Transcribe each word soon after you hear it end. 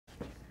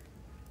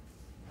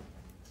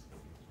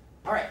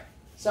All right,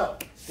 so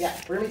yeah,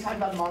 we're going to be talking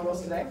about the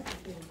Mongols today.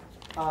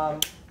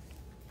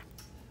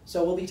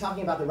 So we'll be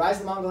talking about the rise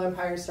of the Mongol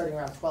Empire starting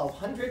around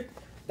 1200.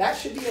 That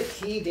should be a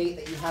key date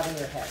that you have in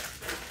your head.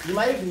 You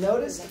might have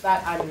noticed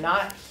that I'm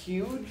not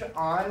huge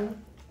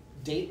on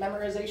date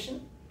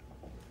memorization,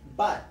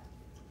 but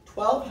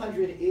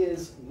 1200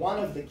 is one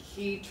of the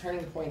key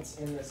turning points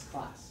in this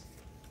class.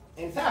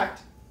 In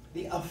fact,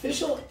 the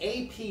official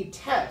AP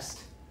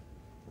test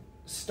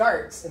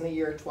starts in the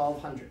year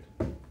 1200.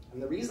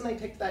 And the reason they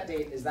picked that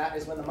date is that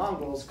is when the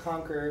Mongols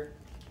conquer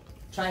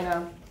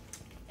China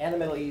and the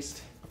Middle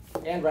East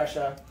and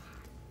Russia,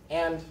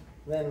 and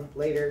then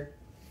later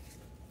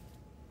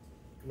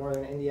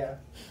northern India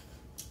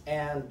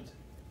and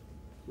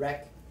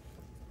wreck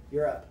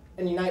Europe,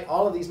 and unite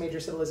all of these major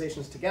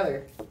civilizations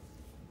together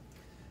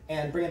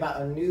and bring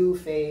about a new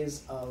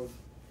phase of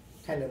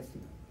kind of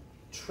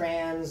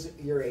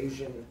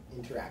trans-Eurasian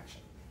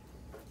interaction.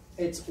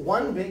 It's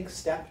one big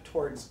step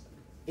towards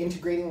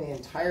integrating the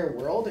entire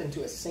world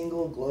into a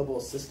single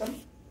global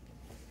system.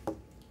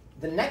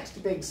 The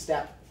next big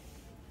step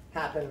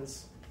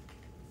happens,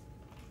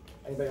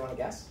 anybody want to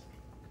guess?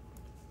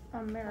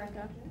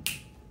 America.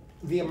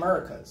 The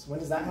Americas. When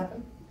does that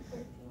happen?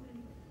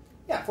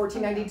 Yeah,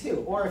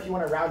 1492. Or if you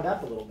want to round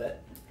up a little bit,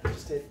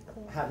 just to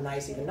have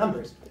nice even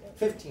numbers,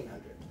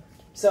 1500.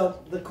 So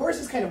the course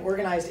is kind of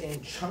organized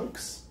in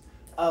chunks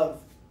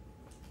of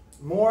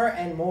more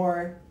and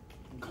more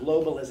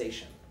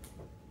globalization.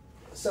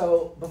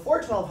 So before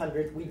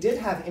 1200, we did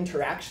have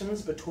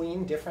interactions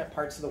between different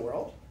parts of the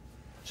world.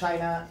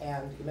 China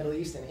and the Middle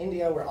East and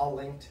India were all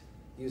linked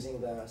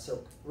using the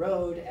Silk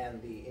Road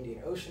and the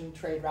Indian Ocean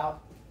trade route.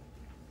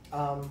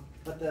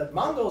 But the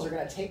Mongols are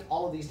going to take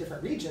all of these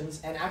different regions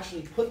and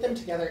actually put them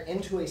together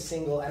into a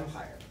single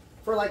empire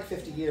for like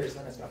 50 years,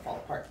 then it's going to fall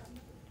apart.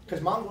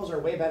 Because Mongols are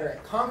way better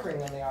at conquering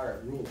than they are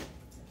at ruling.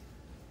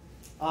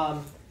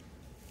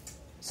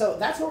 So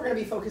that's what we're going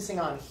to be focusing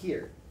on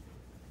here.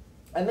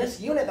 And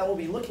this unit that we'll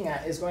be looking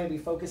at is going to be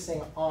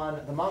focusing on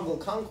the Mongol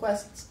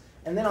conquests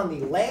and then on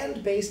the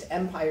land-based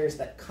empires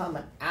that come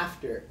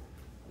after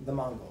the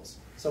Mongols.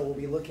 So we'll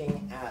be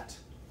looking at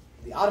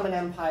the Ottoman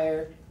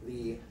Empire,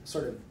 the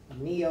sort of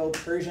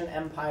Neo-Persian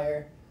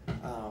Empire, the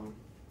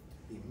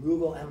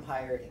Mughal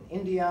Empire in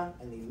India,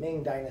 and the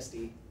Ming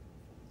Dynasty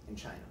in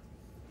China.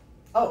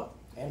 Oh,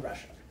 and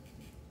Russia.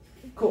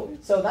 Cool,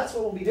 so that's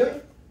what we'll be doing.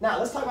 Now,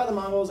 let's talk about the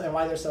Mongols and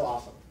why they're so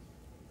awesome.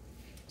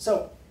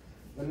 So,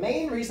 the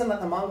main reason that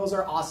the Mongols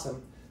are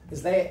awesome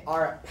is they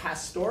are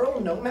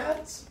pastoral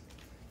nomads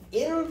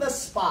in the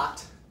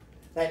spot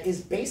that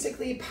is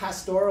basically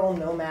pastoral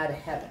nomad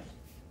heaven.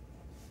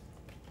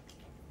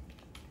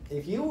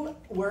 If you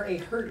were a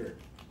herder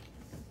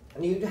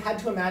and you had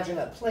to imagine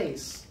a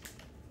place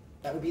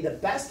that would be the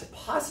best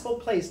possible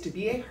place to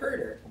be a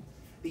herder,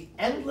 the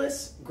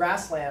endless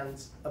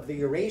grasslands of the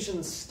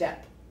Eurasian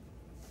steppe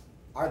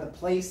are the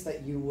place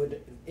that you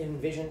would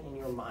envision in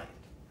your mind.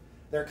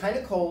 They're kind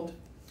of cold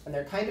and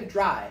they're kind of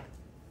dry,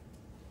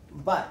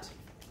 but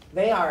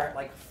they are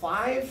like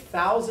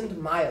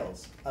 5,000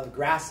 miles of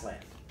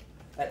grassland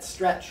that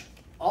stretch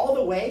all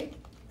the way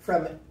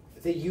from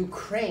the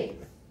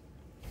Ukraine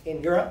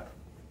in Europe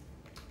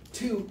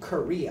to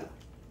Korea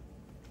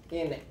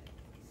in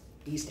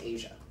East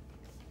Asia.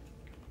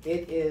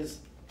 It is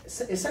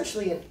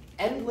essentially an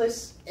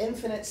endless,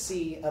 infinite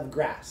sea of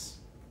grass.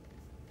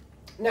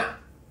 Now,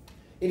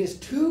 it is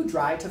too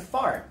dry to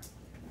farm,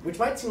 which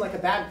might seem like a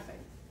bad thing.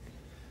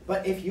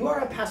 But if you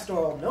are a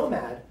pastoral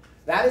nomad,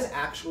 that is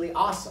actually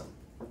awesome.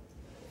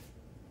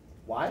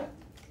 Why?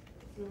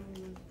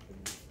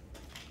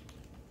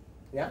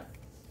 Yeah?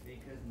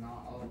 Because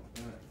not all,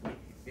 if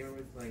there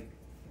was like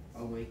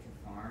a way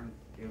to farm,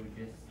 it would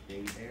just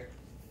stay there,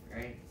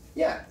 right?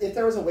 Yeah, if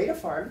there was a way to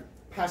farm,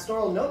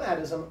 pastoral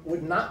nomadism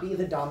would not be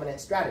the dominant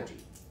strategy.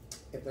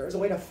 If there was a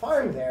way to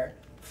farm there,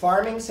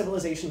 farming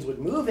civilizations would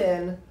move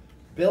in,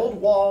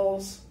 build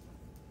walls,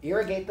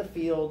 irrigate the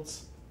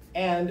fields,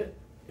 and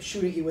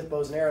shoot at you with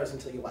bows and arrows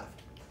until you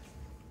left.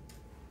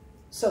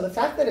 So the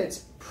fact that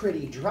it's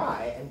pretty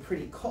dry and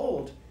pretty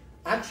cold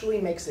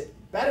actually makes it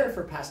better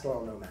for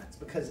pastoral nomads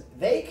because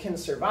they can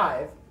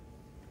survive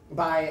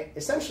by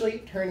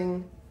essentially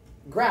turning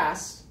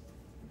grass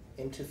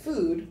into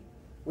food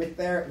with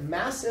their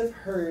massive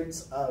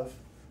herds of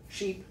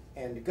sheep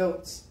and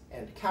goats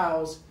and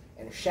cows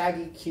and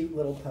shaggy, cute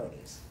little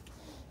ponies.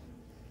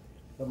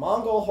 The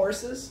Mongol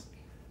horses,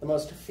 the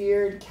most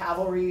feared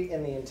cavalry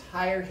in the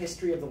entire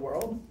history of the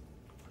world,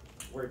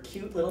 were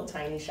cute little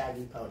tiny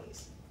shaggy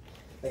ponies.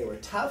 They were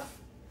tough,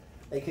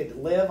 they could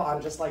live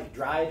on just like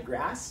dried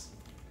grass,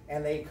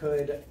 and they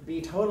could be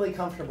totally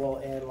comfortable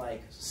in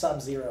like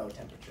sub-zero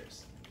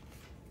temperatures.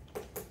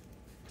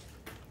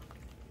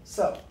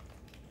 So,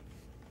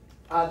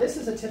 this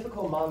is a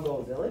typical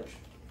Mongol village.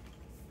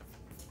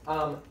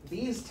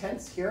 These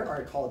tents here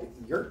are called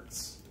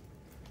yurts.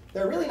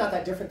 They're really not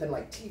that different than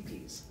like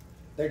teepees.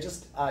 They're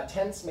just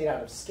tents made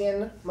out of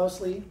skin,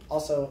 mostly,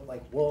 also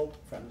like wool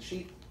from the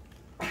sheep.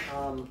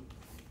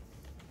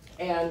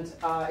 And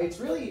it's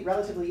really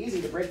relatively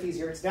easy to break these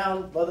yurts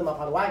down, load them up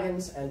on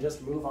wagons, and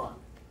just move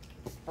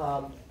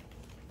on.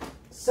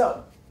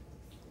 So,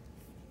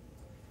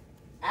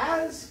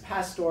 as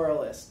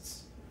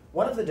pastoralists,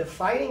 one of the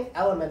defining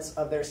elements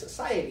of their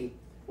society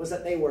was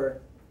that they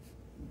were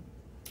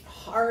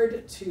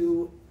hard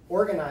to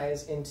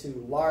organize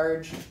into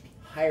large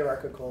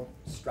hierarchical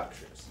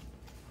structures.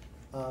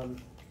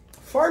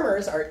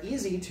 Farmers are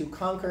easy to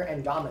conquer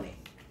and dominate.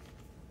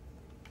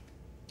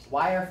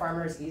 Why are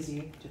farmers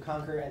easy to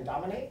conquer and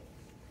dominate?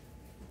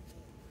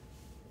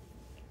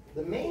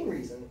 The main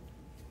reason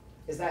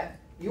is that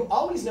you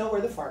always know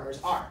where the farmers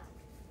are.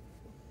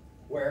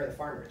 Where are the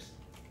farmers?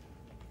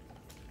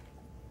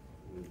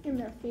 In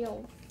their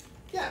field.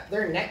 Yeah,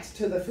 they're next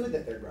to the food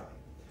that they're growing.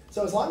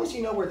 So as long as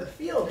you know where the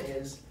field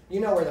is,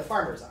 you know where the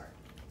farmers are.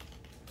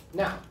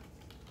 Now,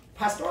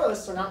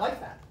 pastoralists are not like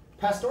that.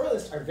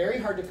 Pastoralists are very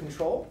hard to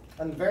control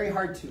and very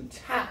hard to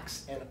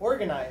tax and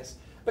organize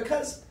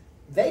because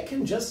they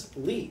can just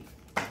leave.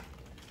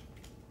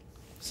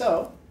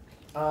 So,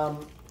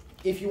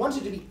 if you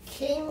wanted to be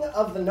king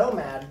of the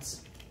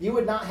nomads, you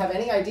would not have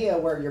any idea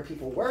where your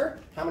people were,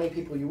 how many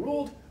people you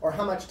ruled, or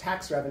how much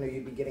tax revenue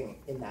you'd be getting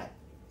in that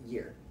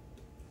year.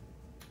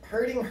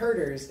 Herding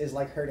herders is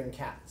like herding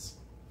cats.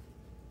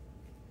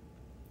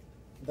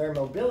 Their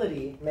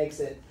mobility makes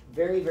it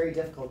very, very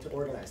difficult to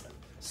organize them.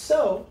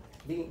 So,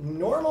 the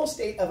normal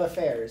state of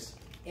affairs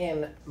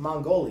in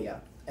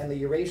Mongolia and the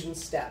Eurasian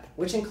steppe,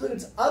 which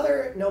includes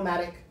other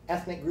nomadic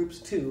ethnic groups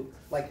too,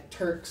 like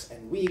Turks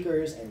and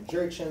Uyghurs and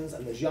Jurchens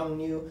and the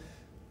Xiongnu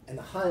and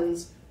the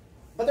Huns,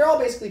 but they're all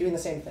basically doing the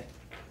same thing.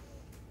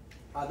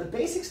 The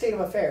basic state of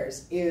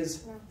affairs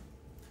is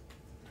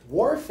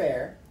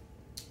warfare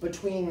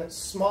between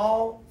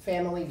small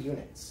family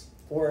units,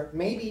 or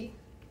maybe,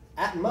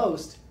 at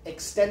most,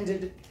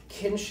 extended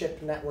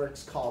kinship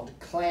networks called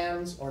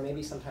clans, or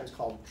maybe sometimes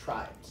called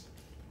tribes.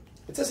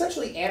 It's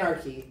essentially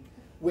anarchy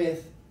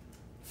with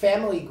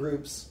family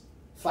groups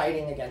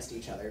fighting against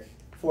each other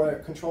for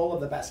control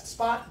of the best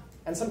spot,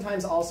 and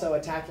sometimes also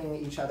attacking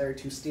each other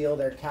to steal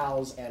their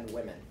cows and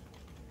women.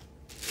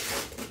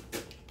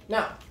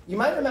 Now, you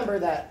might remember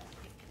that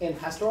in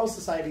pastoral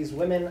societies,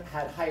 women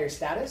had higher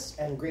status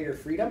and greater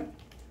freedom,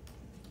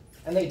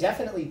 and they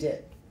definitely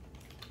did.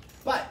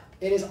 But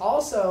it is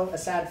also a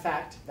sad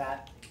fact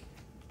that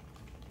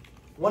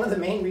one of the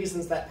main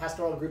reasons that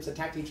pastoral groups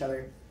attacked each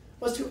other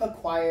was to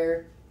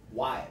acquire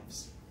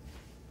wives.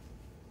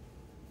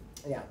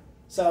 Yeah,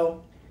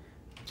 so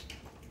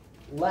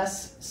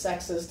less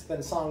sexist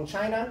than Song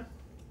China,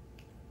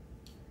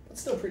 but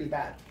still pretty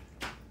bad.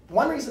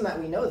 One reason that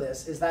we know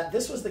this is that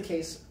this was the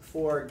case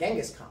for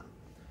Genghis Khan.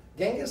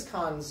 Genghis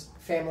Khan's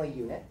family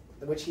unit,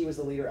 which he was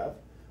the leader of,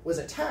 was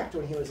attacked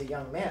when he was a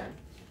young man,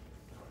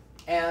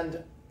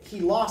 and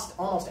he lost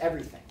almost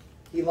everything.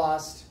 He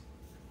lost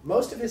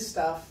most of his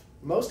stuff,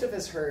 most of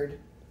his herd,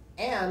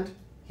 and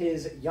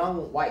his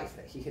young wife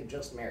that he had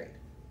just married.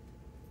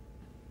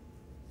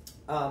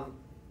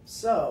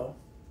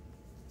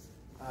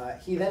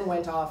 He then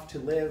went off to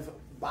live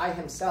by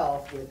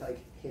himself with like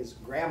his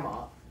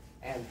grandma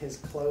and his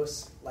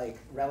close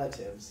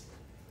relatives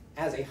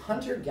as a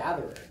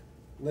hunter-gatherer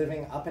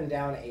living up and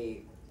down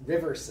a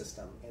river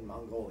system in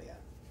Mongolia.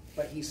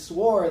 But he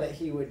swore that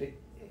he would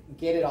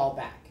get it all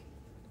back.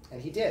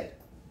 And he did.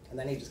 And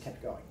then he just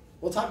kept going.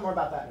 We'll talk more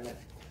about that in a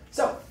minute.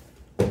 So,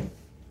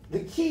 the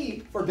key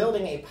for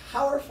building a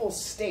powerful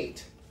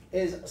state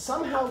is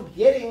somehow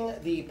getting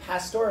the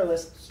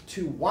pastoralists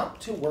to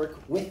want to work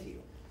with you.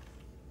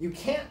 You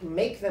can't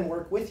make them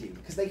work with you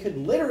because they could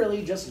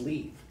literally just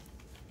leave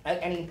at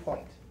any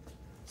point.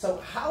 So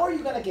how are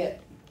you going to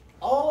get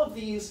all of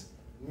these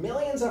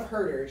millions of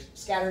herders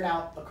scattered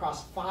out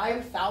across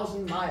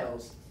 5,000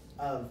 miles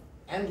of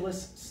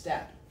endless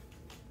steppe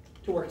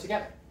to work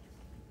together?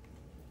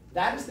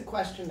 That is the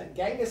question that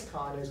Genghis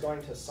Khan is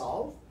going to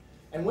solve.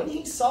 And when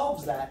he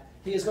solves that,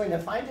 he is going to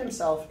find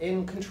himself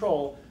in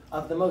control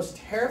of the most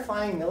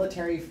terrifying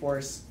military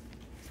force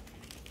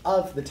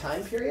of the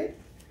time period,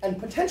 and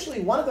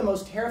potentially one of the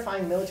most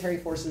terrifying military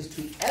forces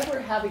to ever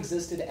have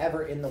existed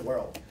ever in the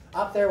world.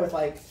 Up there with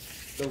like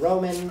the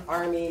Roman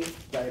army,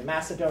 the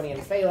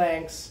Macedonian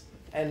phalanx,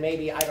 and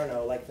maybe, I don't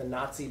know, like the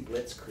Nazi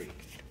blitzkrieg.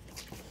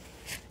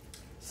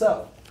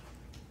 So,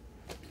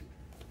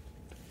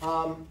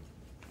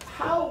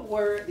 how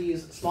were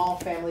these small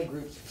family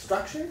groups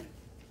structured?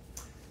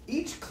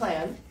 Each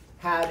clan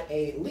had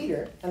a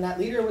leader, and that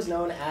leader was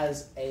known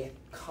as a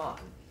Khan.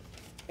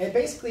 It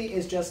basically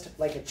is just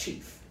like a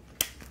chief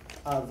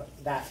of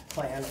that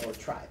clan or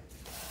tribe.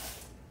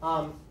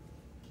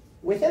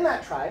 Within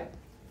that tribe,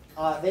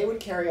 they would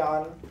carry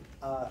on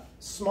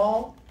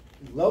small,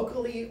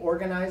 locally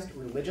organized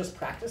religious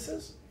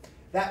practices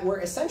that were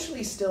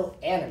essentially still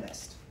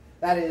animist.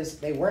 That is,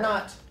 they were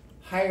not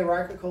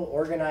hierarchical,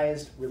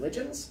 organized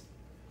religions.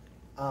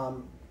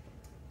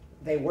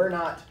 They were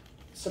not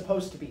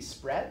supposed to be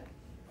spread.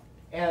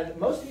 And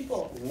most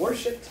people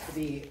worshipped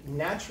the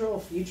natural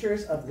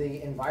features of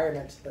the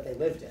environment that they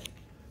lived in.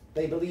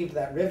 They believed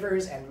that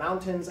rivers and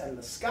mountains and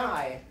the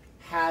sky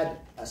had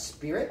a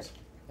spirit,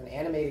 an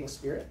animating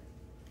spirit.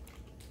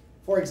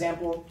 For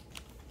example,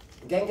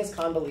 Genghis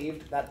Khan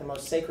believed that the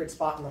most sacred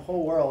spot in the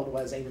whole world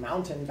was a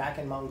mountain back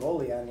in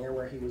Mongolia near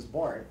where he was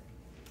born.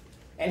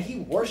 And he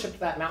worshipped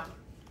that mountain.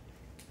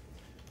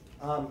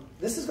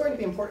 This is going to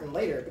be important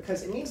later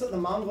because it means that the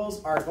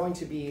Mongols are going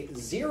to be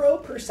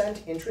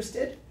 0%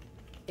 interested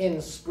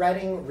in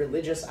spreading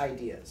religious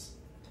ideas.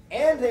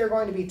 And they are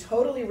going to be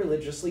totally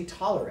religiously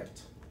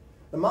tolerant.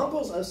 The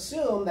Mongols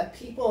assume that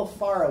people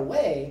far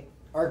away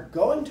are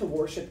going to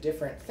worship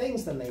different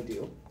things than they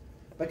do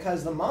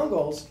because the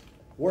Mongols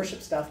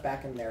worship stuff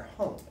back in their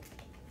home.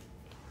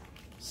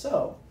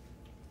 So,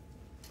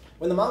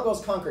 when the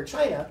Mongols conquer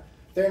China,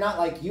 they're not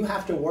like, you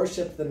have to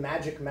worship the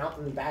magic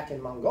mountain back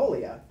in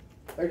Mongolia.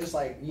 They're just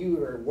like,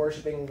 you are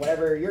worshiping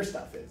whatever your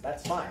stuff is.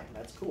 That's fine.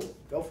 That's cool.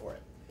 Go for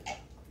it.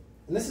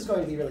 And this is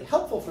going to be really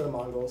helpful for the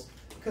Mongols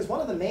because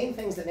one of the main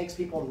things that makes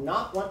people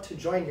not want to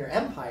join your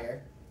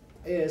empire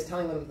is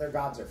telling them that their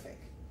gods are fake.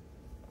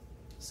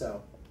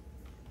 So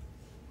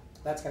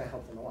that's going to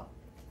help them a lot.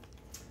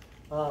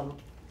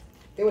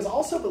 It was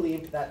also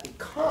believed that the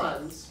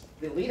Khans,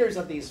 the leaders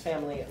of these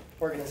family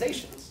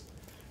organizations,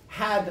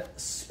 had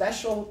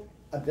special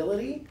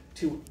ability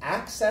to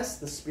access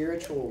the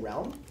spiritual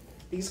realm.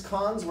 These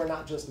Khans were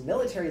not just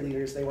military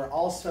leaders, they were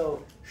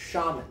also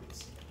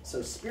shamans,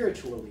 so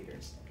spiritual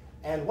leaders.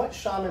 And what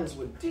shamans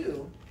would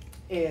do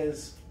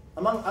is,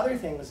 among other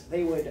things,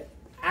 they would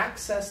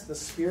access the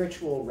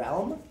spiritual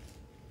realm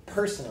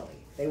personally.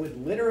 They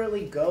would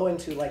literally go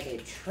into like a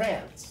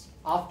trance,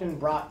 often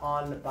brought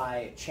on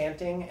by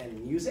chanting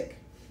and music.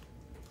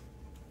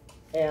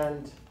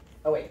 And,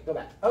 oh wait, go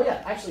back. Oh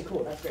yeah, actually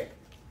cool, that's great.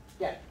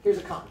 Yeah, here's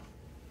a Khan.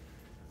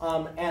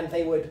 And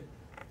they would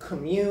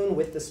commune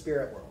with the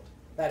spirit world.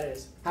 That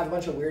is, have a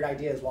bunch of weird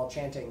ideas while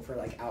chanting for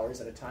like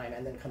hours at a time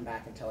and then come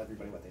back and tell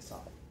everybody what they saw.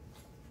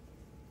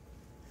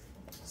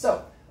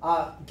 So,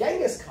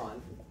 Genghis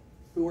Khan,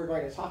 who we're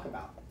going to talk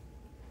about,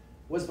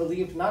 was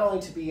believed not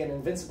only to be an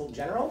invincible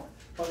general,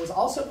 but was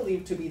also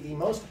believed to be the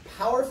most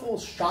powerful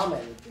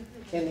shaman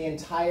in the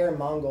entire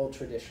Mongol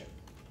tradition.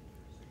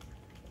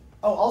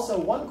 Oh, also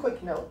one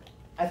quick note.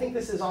 I think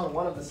this is on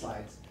one of the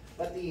slides,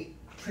 but the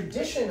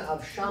tradition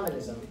of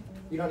shamanism,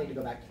 you don't need to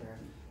go back to there.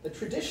 The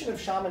tradition of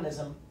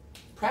shamanism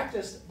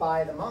practiced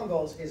by the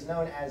Mongols is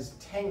known as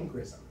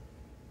Tengrism.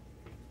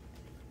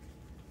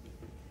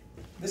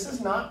 This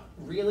is not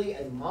really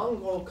a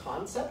Mongol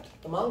concept.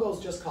 The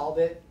Mongols just called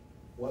it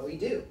what we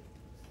do.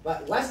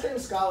 But Western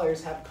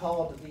scholars have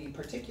called the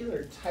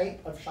particular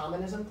type of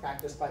shamanism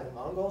practiced by the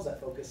Mongols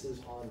that focuses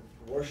on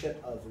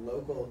worship of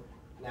local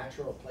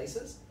natural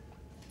places,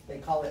 they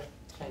call it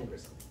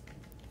Tengrism.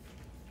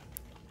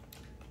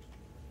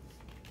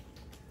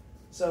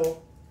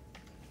 So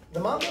the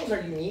Mongols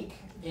are unique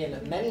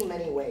in many,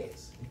 many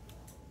ways.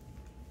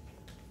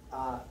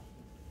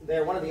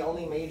 They're one of the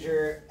only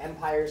major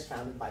empires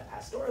founded by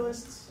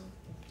pastoralists.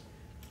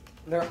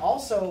 They're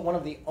also one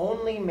of the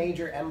only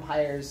major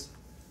empires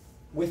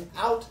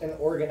without an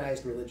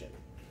organized religion.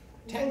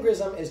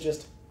 Tengrism is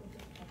just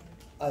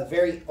a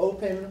very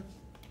open,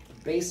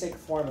 basic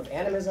form of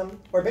animism,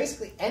 where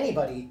basically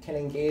anybody can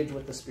engage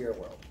with the spirit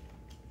world.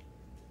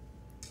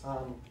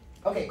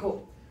 Okay,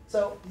 cool.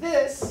 So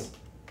this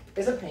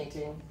is a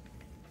painting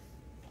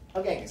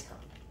of Genghis Khan.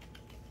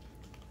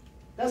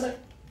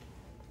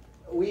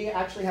 We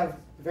actually have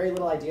very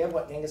little idea of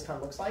what Genghis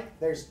Khan looks like.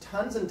 There's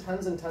tons and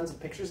tons and tons of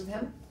pictures of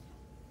him,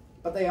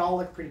 but they all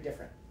look pretty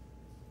different.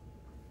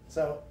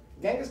 So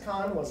Genghis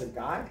Khan was a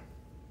guy.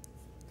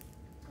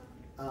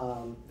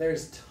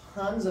 There's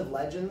tons of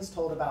legends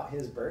told about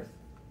his birth.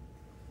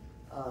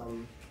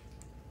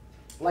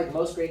 Like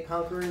most great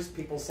conquerors,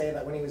 people say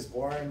that when he was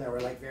born, there were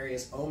like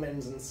various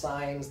omens and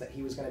signs that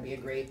he was going to be a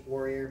great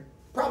warrior,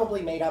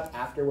 probably made up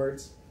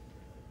afterwards.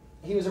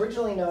 He was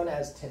originally known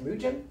as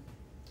Temujin,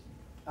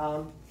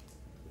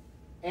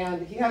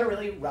 and he had a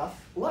really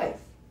rough life.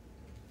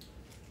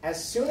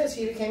 As soon as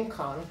he became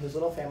Khan, his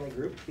little family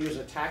group, he was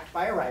attacked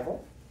by a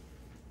rival,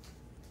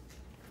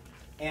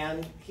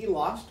 and he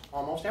lost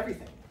almost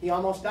everything. He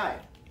almost died.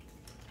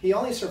 He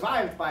only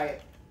survived by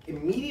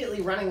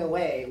immediately running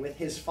away with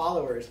his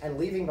followers and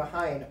leaving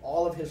behind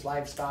all of his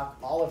livestock,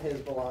 all of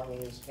his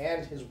belongings,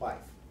 and his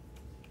wife.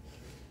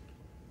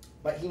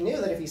 But he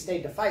knew that if he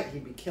stayed to fight,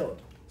 he'd be killed.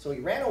 So he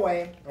ran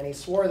away, and he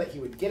swore that he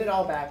would get it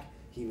all back.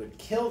 He would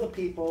kill the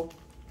people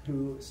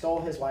who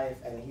stole his wife,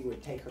 and he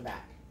would take her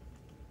back.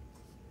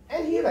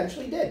 And he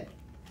eventually did.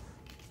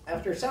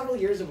 After several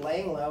years of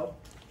laying low,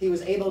 he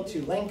was able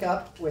to link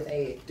up with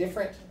a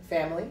different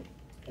family,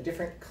 a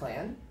different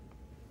clan,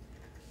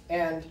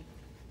 and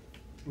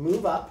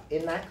move up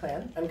in that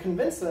clan and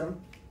convince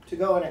them to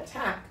go and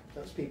attack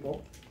those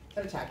people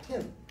that attacked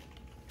him.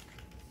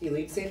 He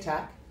leads the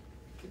attack,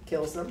 he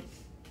kills them,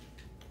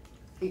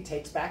 he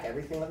takes back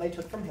everything that they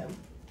took from him,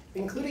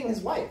 including his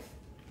wife.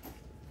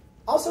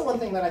 Also, one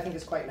thing that I think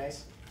is quite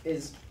nice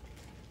is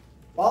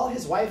while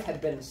his wife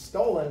had been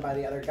stolen by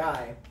the other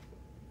guy,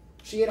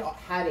 she had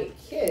had a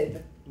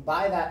kid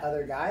by that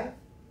other guy,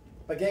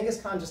 but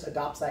Genghis Khan just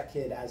adopts that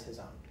kid as his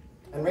own.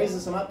 and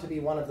raises him up to be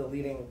one of the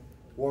leading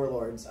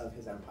warlords of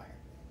his empire.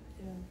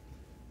 Yeah.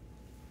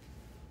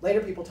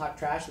 Later, people talk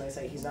trash and they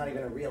say he's not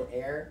even a real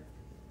heir.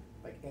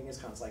 Like Genghis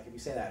Khan's like, if you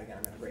say that again,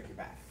 I'm going to break your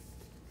back.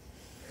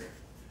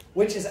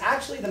 Which is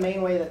actually the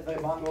main way that the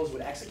Mongols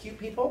would execute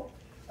people.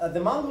 The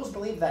Mongols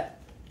believed that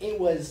it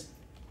was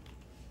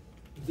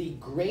the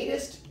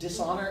greatest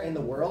dishonor in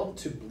the world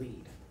to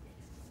bleed.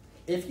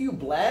 If you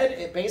bled,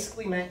 it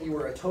basically meant you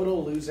were a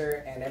total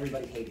loser and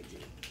everybody hated you.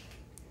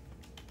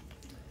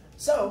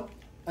 So,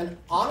 an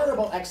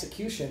honorable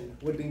execution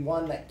would be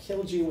one that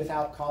killed you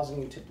without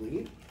causing you to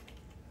bleed.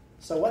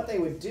 So what they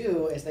would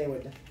do is they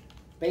would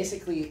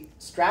basically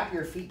strap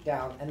your feet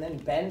down and then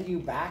bend you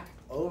back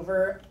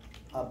over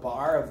a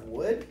bar of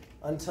wood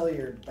until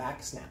your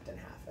back snapped in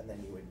half, and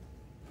then you would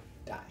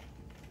die.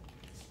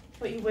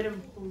 But you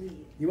wouldn't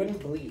bleed. You wouldn't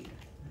bleed.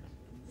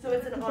 So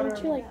it's an Don't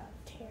honorable you like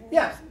death. tear?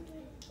 Yeah.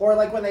 Or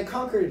like when they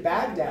conquered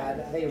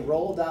Baghdad, they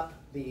rolled up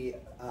the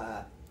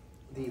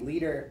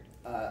leader,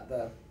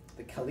 the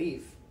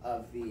caliph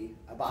of the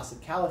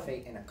Abbasid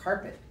Caliphate in a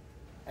carpet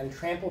and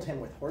trampled him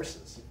with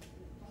horses.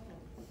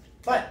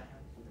 But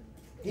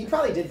he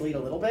probably did bleed a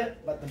little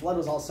bit, but the blood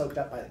was all soaked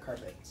up by the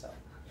carpet. So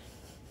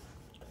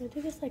Couldn't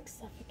they just like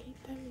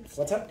suffocate them instead?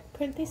 what's up?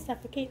 Couldn't they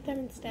suffocate them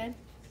instead?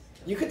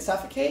 You could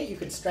suffocate, you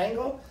could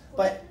strangle,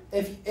 but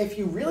if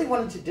you really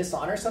wanted to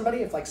dishonor somebody,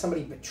 if like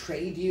somebody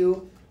betrayed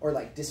you or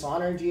like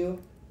dishonored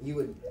you, you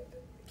would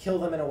kill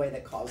them in a way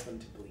that caused them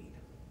to bleed.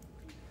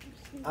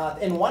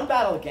 In one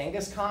battle,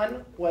 Genghis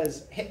Khan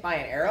was hit by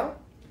an arrow,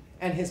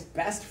 and his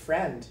best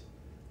friend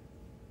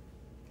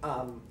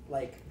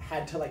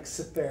had to like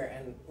sit there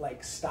and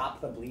like stop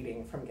the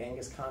bleeding from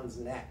Genghis Khan's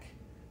neck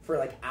for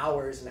like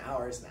hours and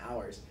hours and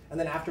hours. And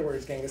then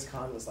afterwards, Genghis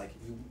Khan was like,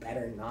 "You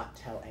better not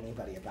tell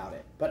anybody about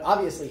it." But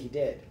obviously he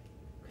did,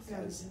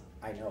 because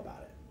I know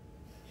about it.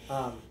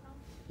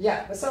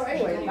 Yeah. But so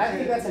anyway, I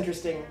think that's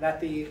interesting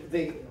that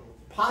the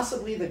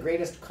possibly the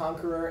greatest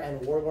conqueror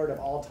and warlord of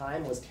all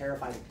time was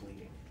terrified of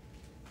bleeding.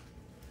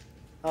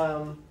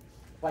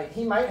 Like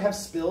he might have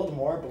spilled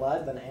more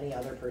blood than any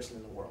other person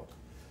in the world.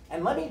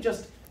 And let me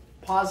just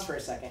pause for a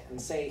second and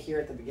say here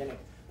at the beginning,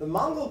 the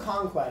Mongol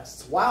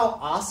conquests, while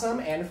awesome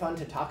and fun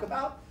to talk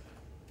about,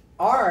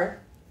 are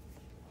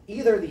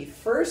either the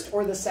first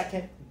or the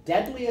second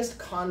deadliest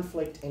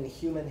conflict in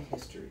human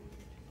history.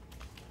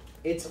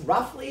 It's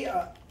roughly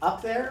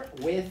up there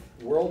with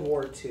World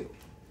War II.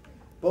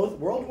 Both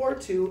World War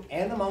II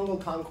and the Mongol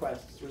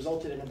conquests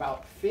resulted in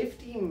about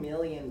 50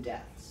 million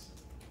deaths.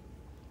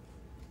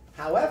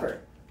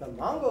 However, the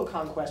Mongol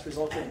conquest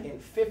resulted in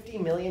 50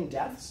 million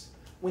deaths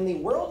when the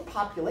world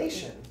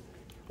population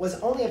was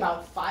only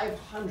about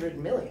 500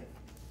 million.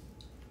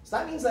 So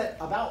that means that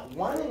about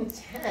 1 in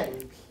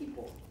 10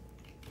 people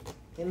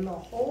in the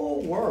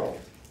whole world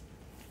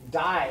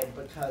died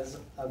because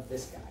of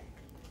this guy.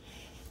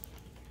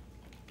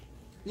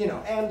 You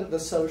know, and the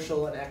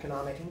social and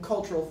economic and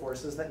cultural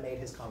forces that made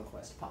his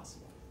conquest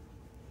possible.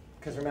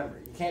 Because remember,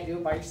 you can't do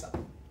it by yourself.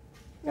 You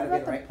gotta be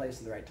in the right place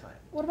at the right time.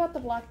 What about the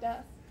Black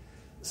Death?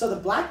 So the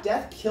Black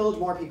Death killed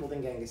more people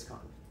than Genghis Khan.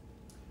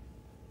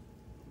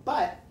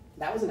 But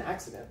that was an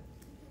accident.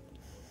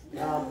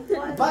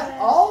 But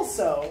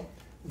also,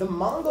 the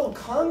Mongol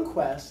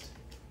conquest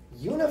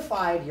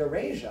unified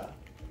Eurasia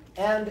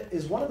and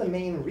is one of the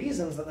main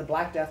reasons that the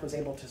Black Death was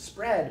able to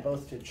spread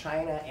both to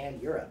China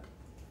and Europe.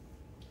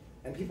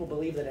 And people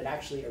believe that it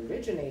actually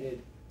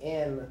originated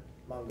in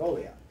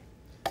Mongolia.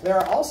 There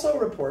are also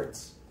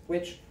reports,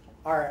 which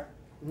are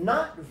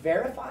not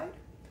verified,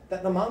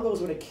 that the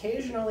Mongols would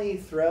occasionally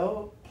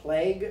throw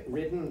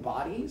plague-ridden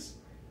bodies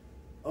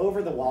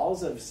over the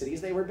walls of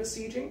cities they were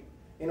besieging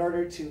in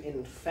order to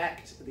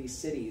infect these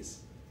cities.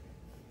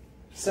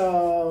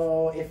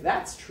 So if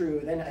that's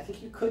true, then I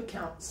think you could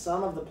count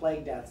some of the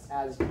plague deaths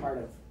as part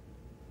of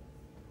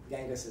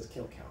Genghis's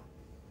kill count.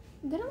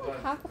 Didn't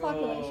like half the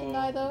population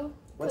die though?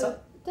 What's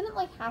up? Didn't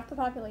like half the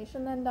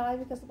population then die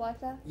because of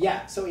Black Death?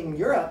 Yeah, so in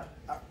Europe,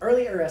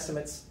 earlier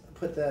estimates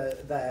put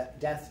the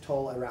death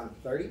toll at around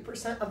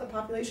 30% of the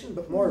population,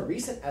 but more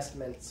recent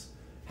estimates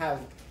have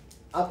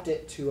upped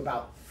it to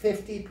about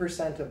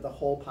 50% of the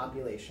whole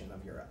population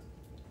of Europe.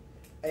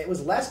 It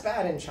was less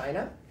bad in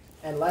China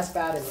and less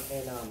bad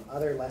in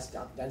other less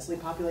densely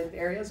populated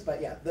areas,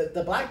 but yeah,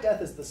 the Black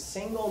Death is the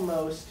single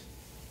most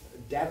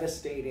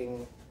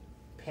devastating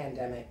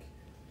pandemic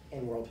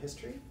in world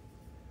history.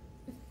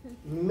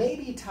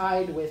 Maybe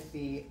tied with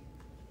the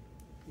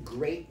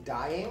great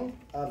dying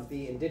of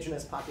the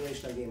indigenous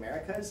population of the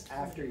Americas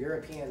after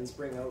Europeans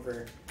bring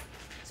over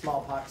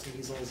smallpox,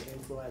 measles,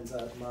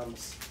 influenza,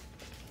 mumps,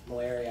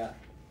 malaria,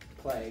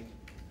 plague.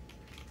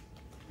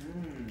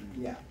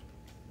 Yeah.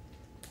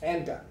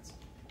 And guns.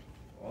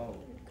 Whoa.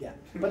 Yeah.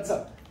 But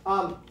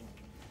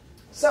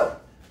so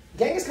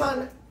Genghis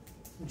Khan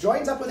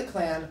joins up with a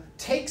clan,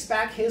 takes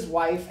back his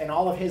wife and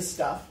all of his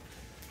stuff,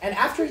 and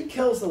after he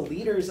kills the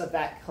leaders of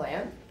that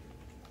clan,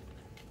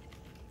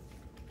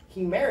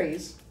 he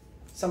marries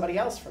somebody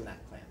else from that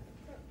clan,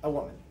 a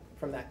woman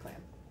from that clan.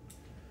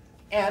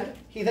 And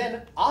he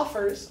then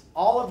offers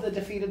all of the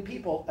defeated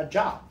people a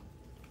job.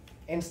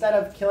 instead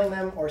of killing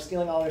them or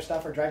stealing all their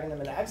stuff or dragging them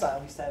into exile,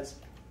 he says,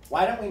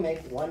 why don't we make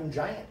one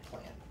giant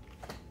clan?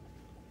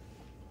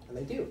 And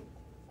they do.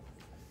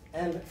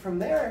 And from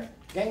there,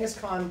 Genghis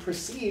Khan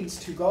proceeds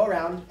to go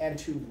around and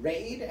to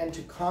raid and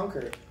to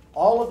conquer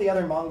all of the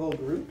other Mongol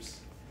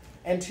groups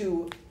and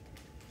to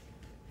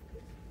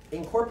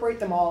incorporate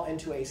them all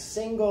into a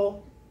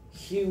single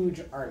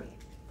huge army.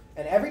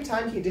 And every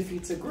time he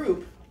defeats a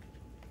group,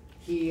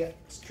 he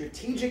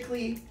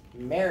strategically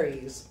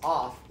marries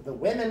off the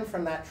women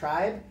from that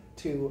tribe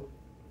to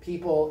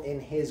people in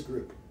his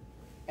group.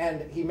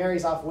 And he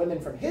marries off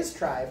women from his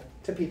tribe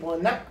to people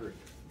in that group.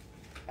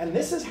 And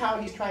this is how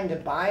he's trying to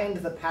bind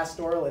the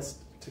pastoralists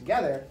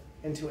together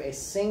into a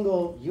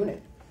single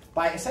unit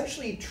by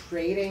essentially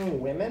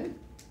trading women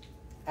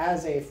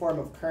as a form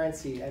of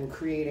currency and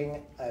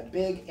creating a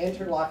big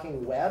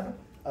interlocking web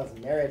of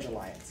marriage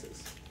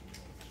alliances.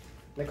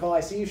 Nicole, I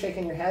see you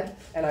shaking your head,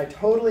 and I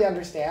totally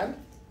understand.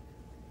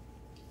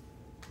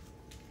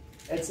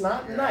 It's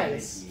not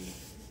nice,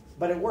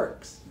 but it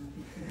works.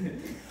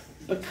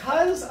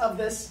 Because of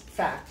this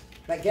fact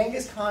that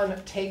Genghis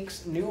Khan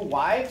takes new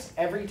wives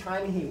every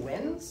time he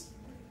wins,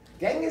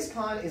 Genghis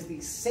Khan is the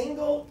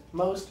single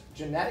most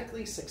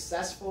genetically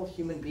successful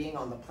human being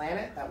on the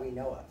planet that we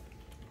know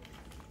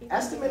of.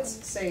 Estimates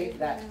say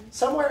that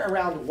somewhere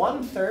around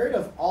 1/3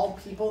 of all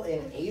people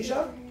in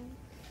Asia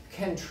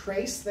can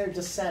trace their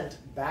descent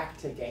back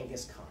to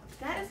Genghis Khan.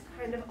 That is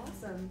kind of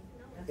awesome.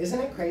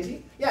 Isn't it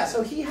crazy? Yeah,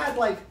 so he had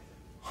like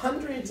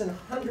hundreds and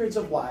hundreds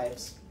of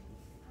wives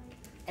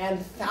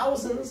and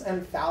thousands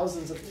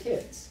of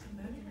kids.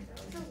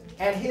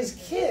 And his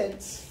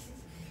kids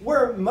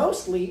were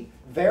mostly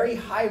very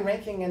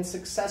high-ranking and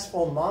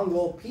successful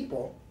Mongol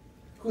people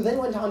who then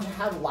went on to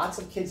have lots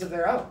of kids of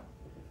their own.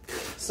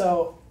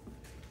 So,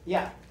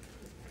 yeah,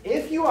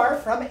 if you are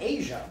from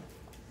Asia,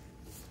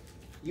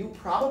 you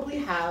probably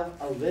have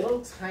a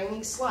little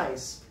tiny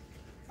slice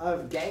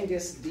of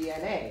Genghis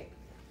DNA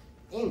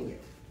in you.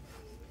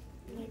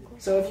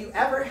 So if you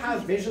ever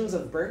have visions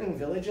of burning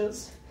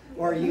villages,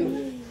 or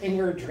you, in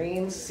your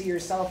dreams, see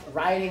yourself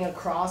riding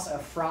across a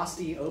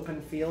frosty open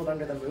field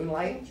under the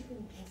moonlight,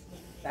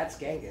 that's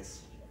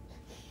Genghis.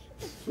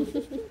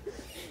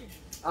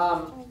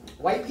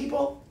 White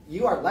people,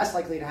 you are less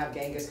likely to have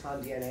Genghis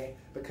Khan DNA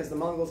because the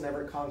Mongols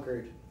never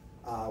conquered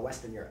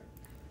Western Europe.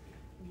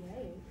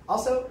 Yay.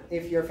 Also,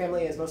 if your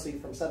family is mostly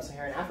from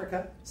sub-Saharan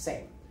Africa,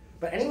 same.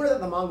 But anywhere that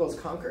the Mongols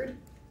conquered,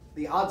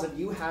 the odds of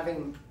you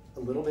having a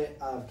little bit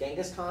of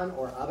Genghis Khan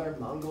or other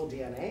Mongol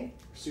DNA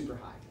are super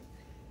high.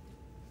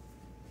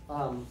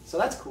 So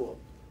that's cool.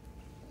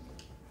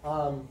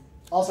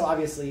 Also,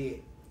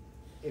 obviously,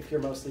 if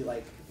you're mostly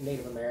like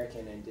Native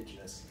American,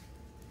 indigenous,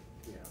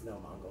 you know, no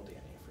Mongol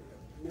DNA for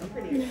you. No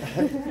pretty.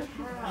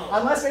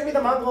 Unless maybe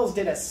the Mongols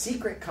did a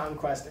secret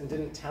conquest and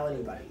didn't tell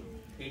anybody.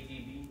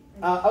 KGB.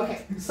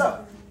 Okay,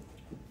 so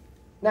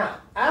now,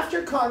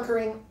 after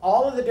conquering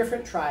all of the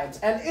different tribes,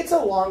 and it's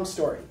a long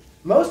story.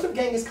 Most of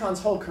Genghis Khan's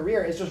whole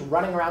career is just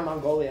running around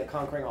Mongolia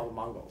conquering all the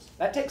Mongols.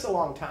 That takes a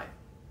long time.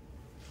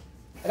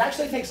 It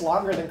actually takes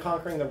longer than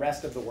conquering the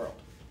rest of the world.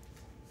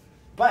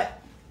 But,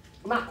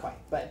 not quite,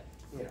 but,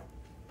 you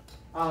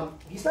know.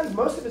 He spends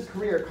most of his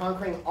career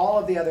conquering all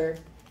of the other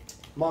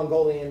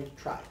Mongolian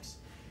tribes.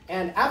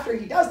 And after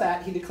he does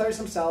that, he declares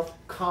himself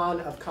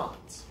Khan of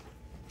Khans.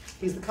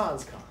 He's the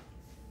Khan's Khan.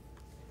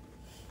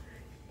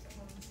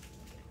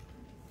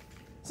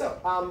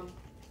 So,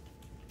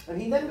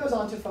 and he then goes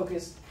on to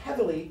focus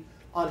heavily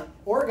on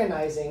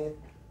organizing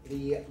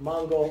the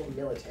Mongol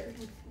military.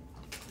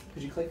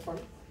 Could you click for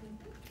me?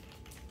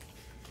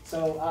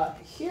 So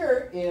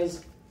here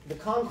is the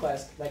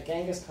conquest that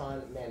Genghis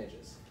Khan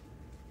manages.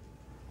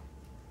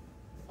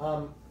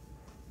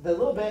 The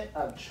little bit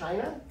of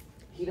China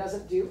he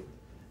doesn't do.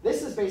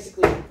 This is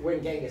basically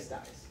when Genghis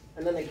dies,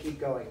 and then they keep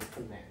going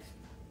from there.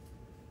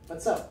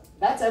 But so,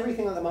 that's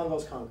everything that the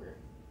Mongols conquer.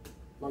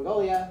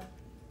 Mongolia,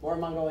 more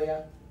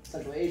Mongolia,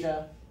 Central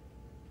Asia,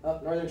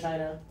 Northern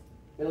China,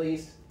 Middle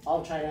East,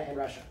 all of China, and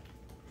Russia.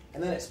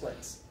 And then it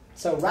splits.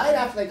 So right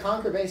after they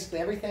conquer basically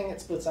everything,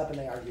 it splits up and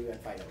they argue and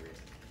fight over it.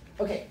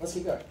 Okay, let's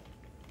keep going.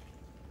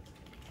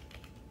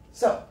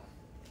 So,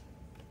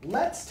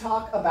 let's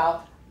talk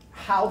about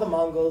how the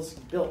Mongols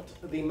built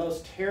the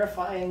most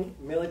terrifying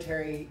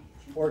military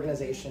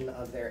organization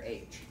of their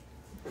age.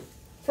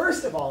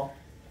 First of all,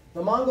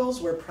 the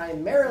Mongols were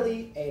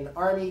primarily an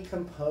army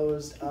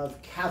composed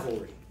of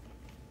cavalry.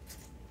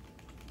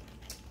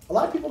 A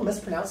lot of people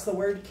mispronounce the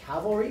word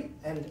cavalry,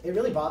 and it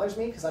really bothers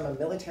me because I'm a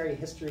military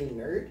history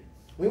nerd.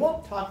 We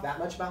won't talk that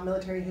much about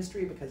military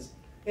history because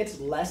it's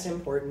less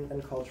important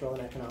than cultural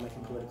and economic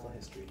and political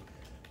history.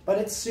 But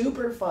it's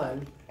super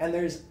fun, and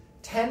there's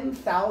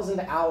 10,000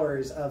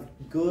 hours of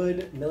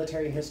good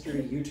military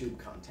history YouTube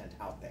content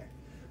out there.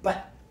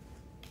 But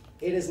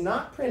it is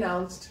not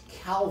pronounced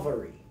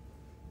cavalry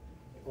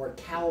or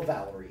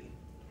cavalry.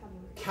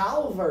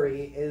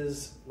 Calvary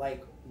is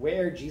like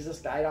where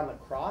Jesus died on the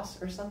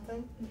cross or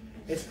something.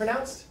 It's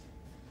pronounced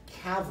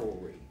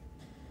cavalry.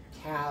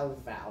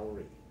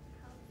 Cavalry.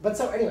 But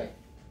so anyway,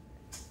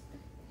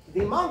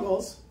 the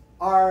Mongols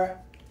are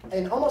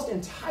an almost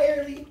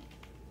entirely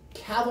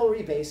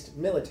cavalry-based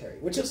military,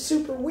 which is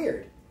super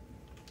weird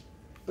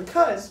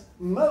because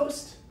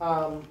most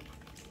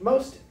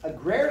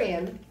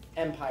agrarian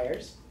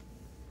empires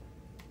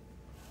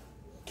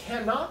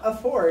cannot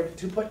afford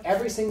to put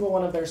every single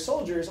one of their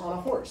soldiers on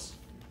a horse.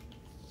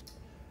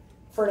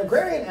 For an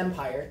agrarian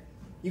empire,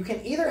 you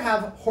can either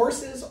have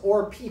horses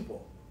or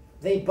people.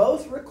 They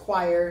both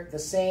require the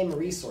same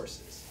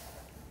resources.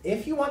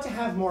 If you want to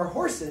have more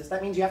horses,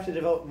 that means you have to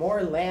devote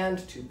more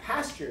land to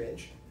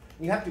pasturage.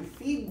 You have to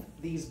feed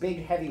these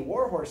big, heavy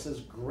war horses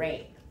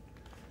grain.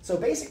 So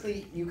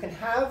basically, you can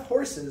have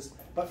horses,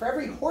 but for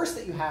every horse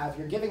that you have,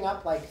 you're giving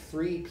up like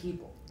 3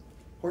 people.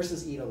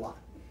 Horses eat a lot.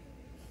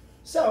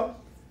 So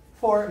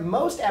for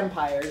most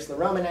empires, the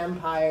Roman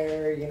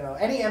Empire,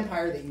 any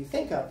empire that you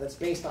think of that's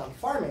based on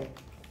farming,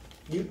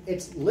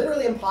 it's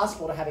literally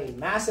impossible to have a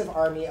massive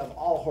army of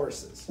all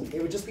horses.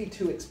 It would just be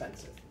too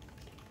expensive.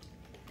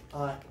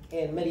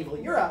 In medieval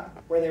Europe,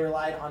 where they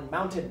relied on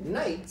mounted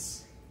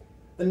knights,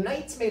 the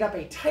knights made up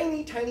a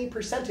tiny, tiny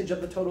percentage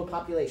of the total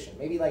population,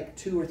 maybe like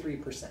 2 or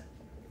 3%.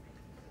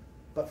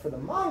 But for the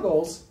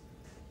Mongols,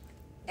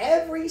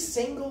 every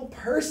single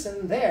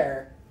person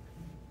there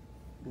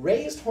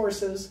raised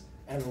horses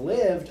and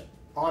lived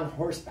on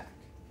horseback.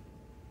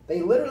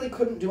 They literally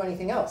couldn't do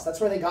anything else. That's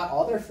where they got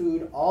all their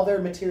food, all their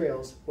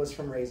materials was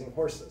from raising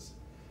horses.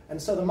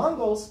 And so the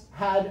Mongols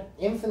had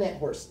infinite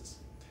horses.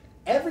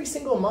 Every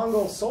single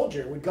Mongol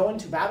soldier would go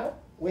into battle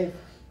with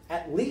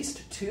at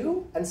least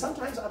 2 and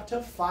sometimes up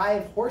to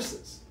 5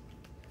 horses.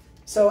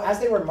 So as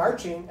they were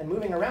marching and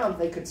moving around,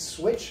 they could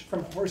switch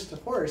from horse to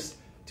horse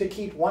to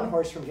keep one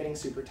horse from getting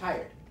super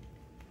tired.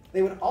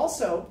 They would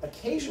also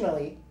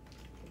occasionally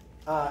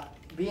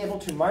be able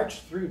to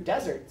march through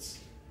deserts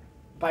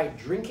by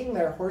drinking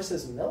their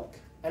horse's milk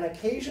and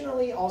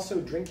occasionally also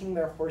drinking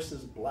their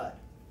horse's blood.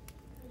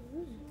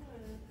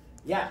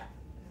 Yeah.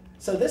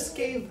 So this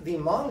gave the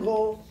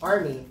Mongol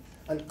army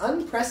an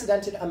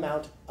unprecedented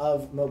amount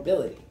of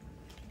mobility,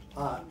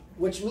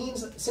 which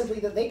means simply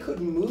that they could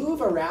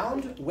move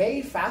around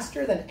way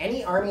faster than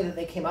any army that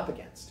they came up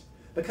against.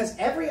 Because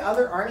every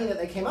other army that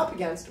they came up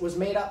against was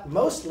made up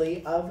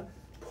mostly of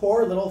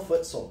poor little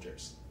foot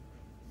soldiers.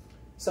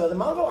 So the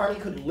Mongol army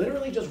could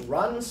literally just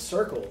run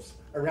circles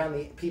around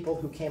the people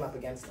who came up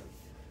against them.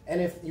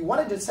 And if you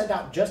wanted to send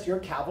out just your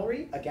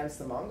cavalry against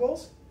the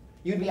Mongols,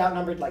 you'd be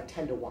outnumbered like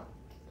 10 to 1.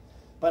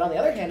 But on the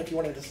other hand, if you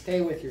wanted to stay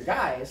with your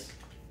guys,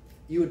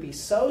 you would be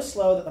so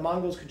slow that the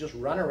Mongols could just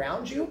run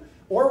around you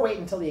or wait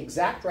until the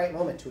exact right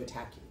moment to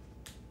attack you.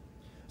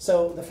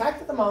 So the fact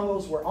that the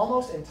Mongols were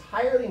almost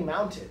entirely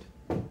mounted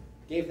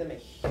gave them a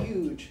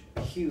huge,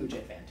 huge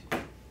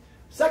advantage.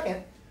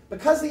 Second,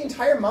 because the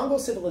entire Mongol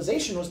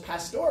civilization was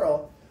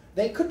pastoral,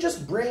 they could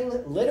just bring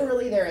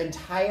literally their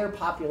entire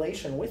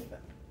population with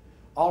them.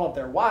 All of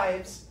their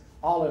wives,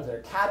 all of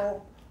their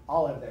cattle,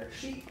 all of their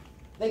sheep.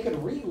 They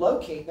could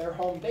relocate their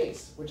home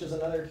base, which is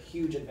another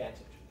huge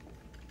advantage.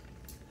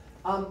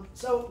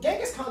 So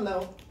Genghis Khan,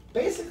 though,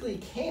 basically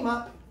came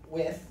up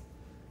with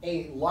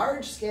a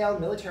large-scale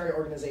military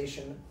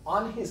organization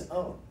on his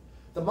own.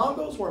 The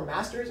Mongols were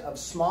masters of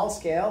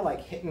small-scale,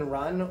 like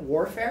hit-and-run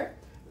warfare,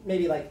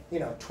 maybe like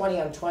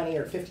 20 on 20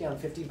 or 50 on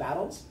 50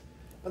 battles.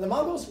 But the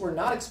Mongols were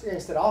not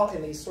experienced at all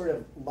in these sort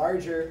of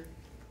larger-scale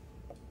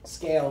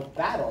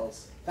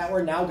battles that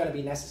were now going to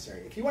be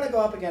necessary. If you want to go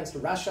up against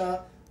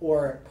Russia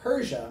or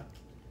Persia,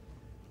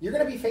 you're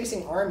going to be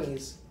facing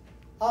armies,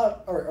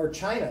 or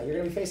China, you're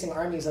going to be facing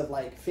armies of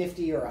like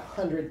 50 or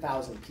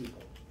 100,000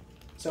 people.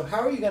 So how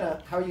are you going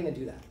to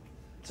do that?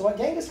 So what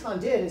Genghis Khan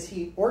did is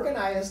he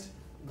organized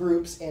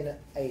groups in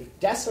a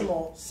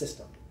decimal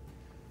system.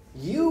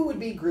 You would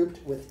be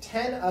grouped with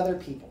 10 other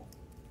people,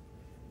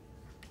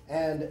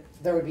 and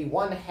there would be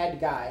one head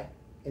guy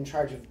in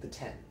charge of the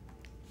 10.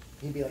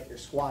 He'd be like your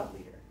squad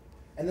leader.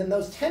 And then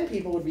those 10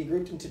 people would be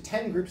grouped into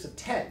 10 groups of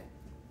 10,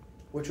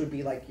 which would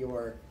be like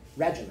your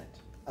regiment,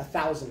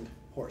 1,000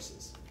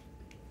 horses,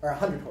 or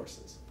 100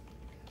 horses.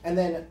 And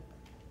then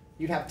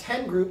you'd have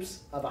 10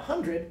 groups of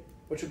 100,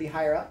 which would be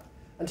higher up,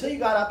 until you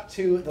got up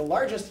to the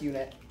largest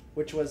unit,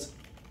 which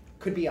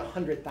could be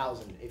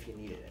 100,000 if you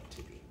needed it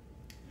to be.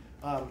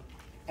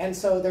 And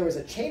so there was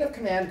a chain of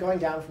command going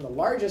down from the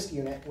largest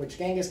unit, which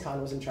Genghis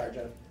Khan was in charge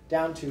of,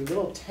 down to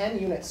little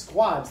 10-unit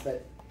squads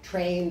that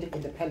trained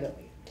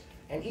independently.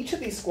 And each of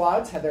these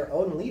squads had their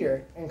own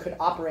leader and could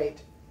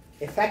operate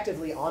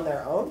effectively on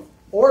their own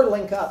or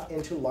link up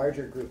into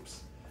larger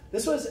groups.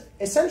 This was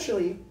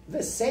essentially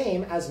the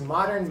same as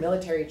modern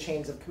military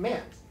chains of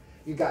command.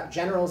 You got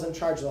generals in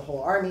charge of the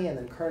whole army, and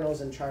then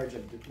colonels in charge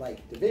of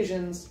like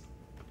divisions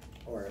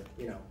or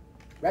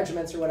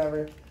regiments or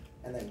whatever,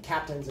 and then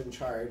captains in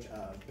charge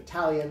of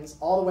battalions,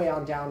 all the way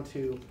on down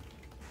to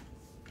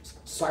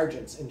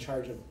sergeants in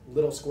charge of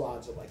little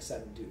squads of like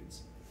 7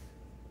 dudes.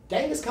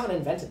 Genghis Khan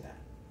invented that,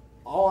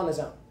 all on his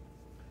own.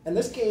 And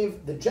this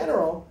gave the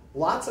general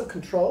lots of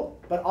control,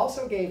 but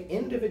also gave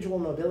individual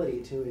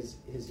mobility to his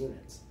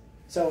units.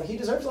 So he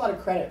deserves a lot of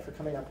credit for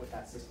coming up with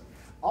that system.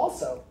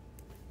 Also,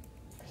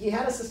 he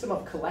had a system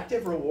of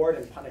collective reward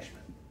and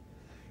punishment.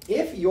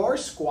 If your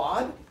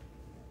squad,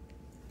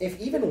 if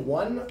even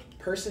one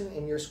person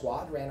in your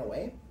squad ran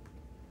away,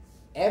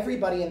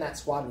 everybody in that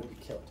squad would be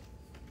killed.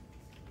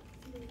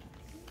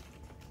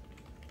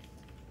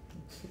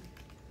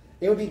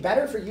 It would be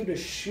better for you to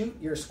shoot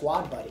your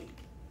squad buddy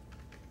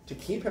to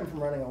keep him from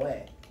running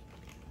away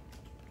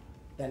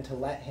than to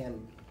let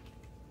him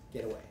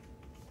get away.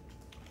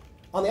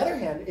 On the other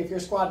hand, if your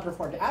squad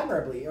performed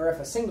admirably, or if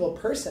a single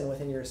person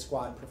within your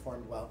squad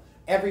performed well,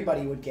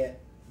 everybody would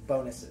get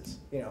bonuses,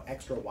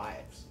 extra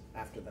wives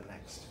after the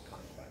next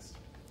conquest.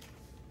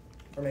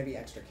 Or maybe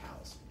extra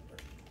cows.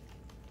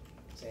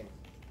 Same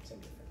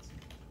difference.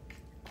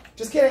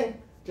 Just kidding.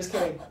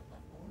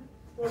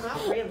 Well,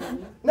 not really.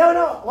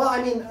 No.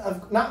 Well,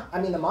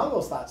 the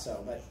Mongols thought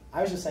so, but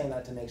I was just saying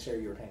that to make sure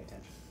you were paying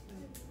attention.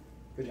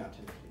 Good job,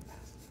 Tim.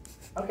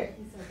 Okay.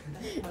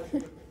 He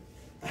said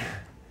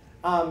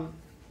that.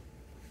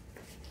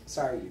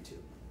 Sorry,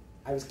 YouTube.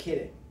 I was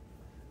kidding.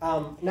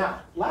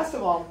 Now, last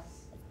of all,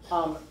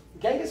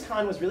 Genghis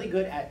Khan was really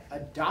good at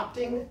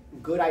adopting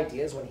good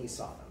ideas when he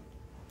saw them.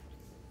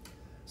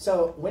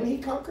 So when he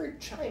conquered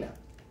China,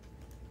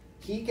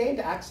 he gained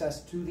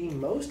access to the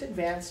most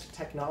advanced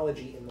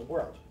technology in the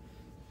world.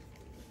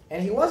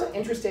 And he wasn't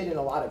interested in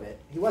a lot of it.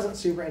 He wasn't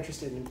super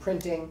interested in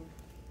printing,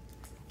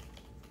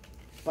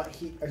 but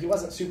he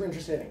wasn't super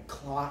interested in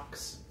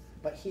clocks,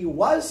 but he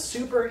was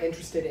super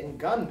interested in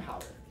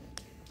gunpowder.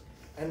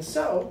 And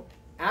so,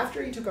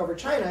 after he took over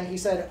China, he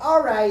said,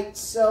 all right,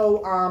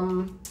 so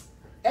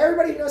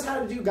everybody who knows how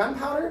to do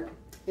gunpowder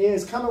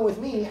is coming with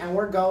me, and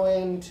we're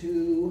going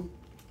to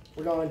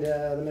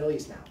the Middle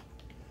East now.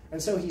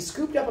 And so he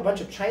scooped up a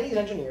bunch of Chinese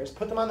engineers,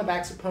 put them on the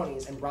backs of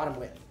ponies, and brought them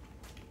with.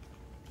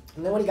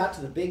 And then when he got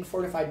to the big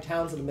fortified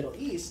towns of the Middle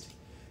East,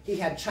 he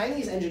had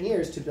Chinese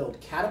engineers to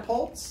build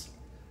catapults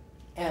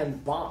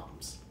and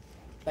bombs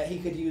that he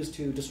could use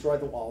to destroy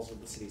the walls of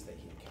the cities that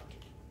he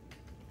encountered.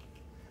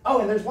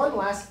 Oh, and there's one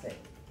last thing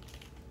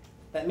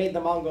that made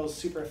the Mongols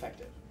super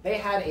effective. They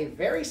had a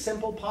very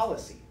simple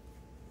policy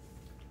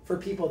for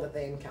people that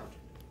they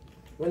encountered.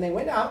 When they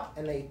went out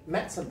and they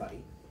met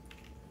somebody,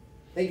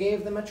 they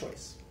gave them a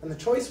choice. And the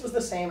choice was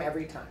the same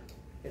every time.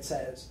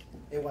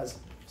 It was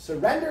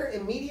surrender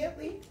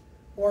immediately,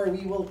 or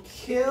we will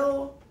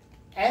kill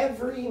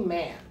every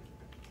man.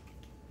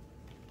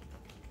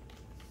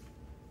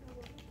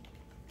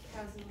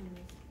 Cows and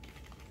women.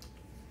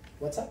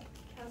 What's up?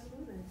 Cows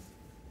and women.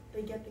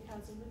 They get the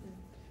cows and women.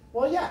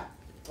 Well, yeah.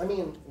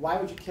 Why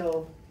would you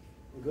kill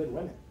good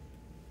women?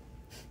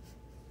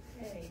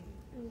 Hey,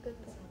 Good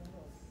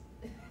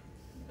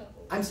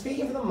I'm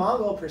speaking from the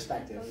Mongol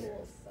perspective here.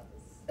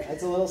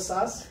 It's a little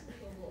sus?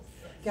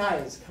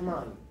 Guys, come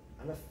on.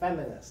 I'm a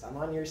feminist. I'm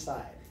on your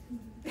side.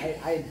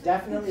 I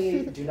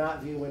definitely do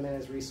not view women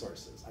as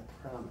resources. I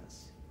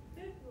promise.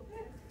 I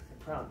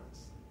promise.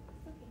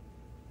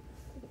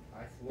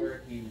 I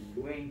swear he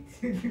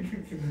winked.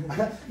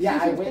 Yeah,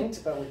 I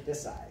winked, but with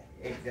this eye.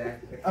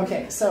 Exactly.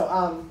 Okay, so,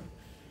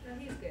 no,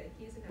 he's good.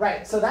 He's a good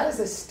right, so that is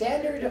a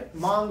standard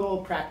Mongol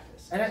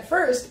practice. And at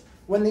first,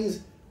 when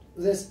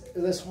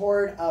this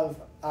horde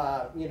of,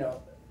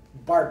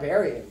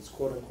 barbarians,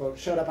 quote unquote,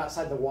 showed up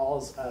outside the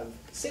walls of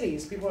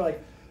cities, people were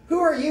like, who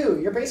are you?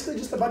 You're basically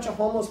just a bunch of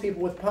homeless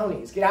people with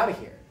ponies. Get out of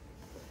here.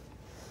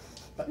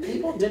 But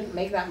people didn't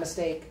make that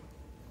mistake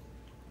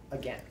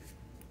again.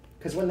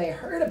 Because when they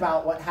heard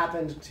about what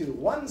happened to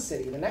one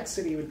city, the next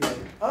city would be like,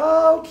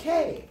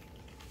 okay,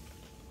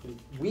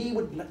 we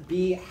would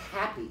be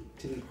happy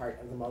to be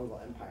part of the Mongol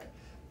Empire.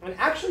 And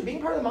actually,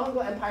 being part of the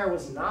Mongol Empire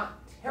was not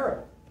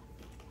terrible.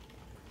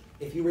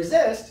 If you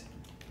resist,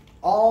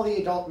 all the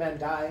adult men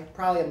die,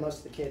 probably most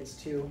of the kids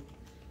too.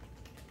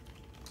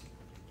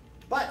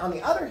 But on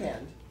the other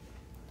hand,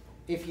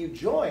 if you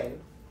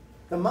join,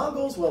 the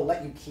Mongols will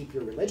let you keep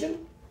your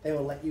religion, they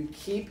will let you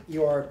keep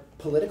your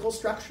political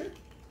structure,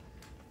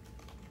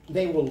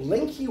 they will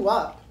link you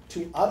up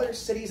to other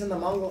cities in the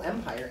Mongol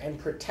Empire and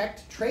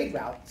protect trade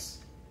routes,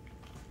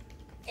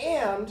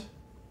 and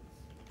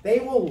they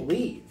will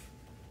leave.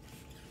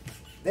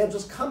 They'll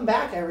just come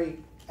back every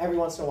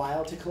once in a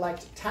while to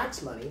collect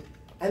tax money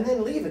and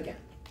then leave again.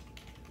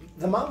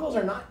 The Mongols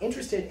are not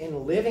interested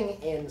in living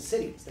in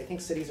cities. They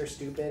think cities are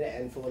stupid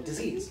and full of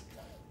disease.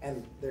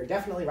 And they're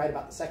definitely right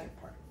about the second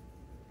part.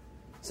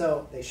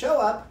 So they show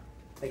up,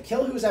 they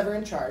kill who's ever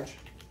in charge,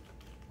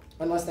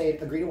 unless they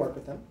agree to work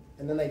with them,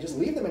 and then they just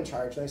leave them in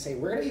charge, and they say,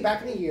 we're going to be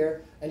back in a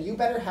year, and you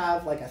better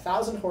have like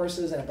 1,000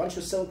 horses and a bunch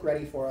of silk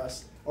ready for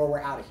us, or we're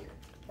out of here.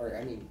 Or,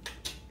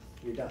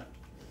 you're done.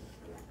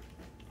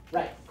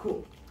 Right,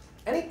 cool.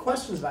 Any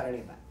questions about any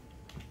of that?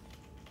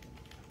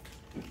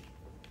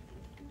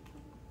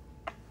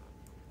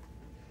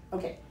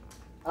 Okay,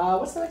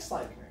 what's the next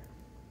slide here?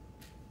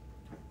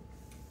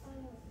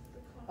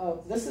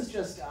 Oh, this is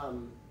just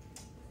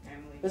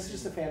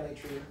a family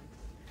tree.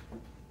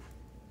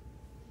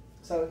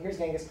 So here's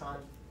Genghis Khan.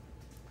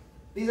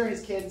 These are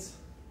his kids.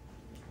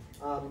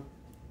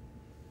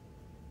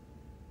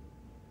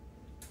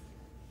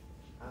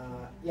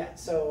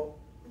 So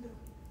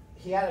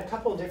he had a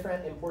couple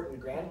different important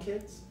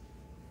grandkids.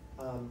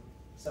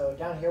 So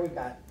down here we've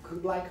got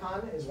Kublai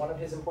Khan is one of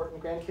his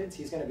important grandkids.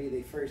 He's going to be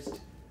the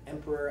first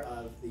emperor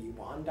of the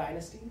Yuan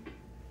dynasty.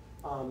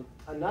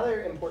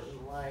 Another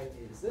important line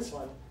is this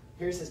one.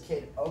 Here's his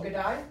kid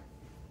Ogadai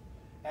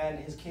and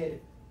his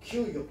kid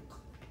Kyuyuk.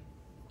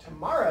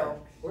 Tomorrow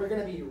we're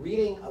going to be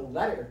reading a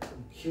letter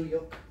from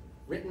Kyuyuk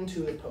written to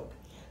the Pope,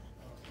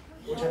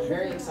 which I'm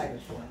very excited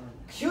for.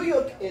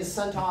 Kyuyuk is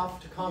sent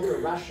off to conquer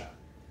Russia.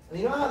 And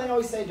you know how they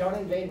always say don't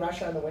invade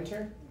Russia in the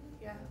winter?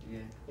 Yeah. Yeah.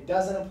 It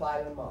doesn't apply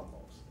to the Mongols.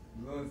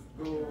 Let's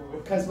go.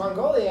 Because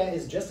Mongolia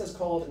is just as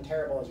cold and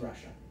terrible as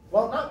Russia.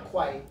 Well, not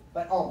quite,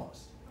 but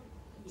almost.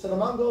 So the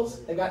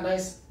Mongols, they've got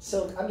nice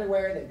silk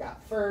underwear, they've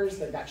got furs,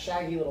 they've got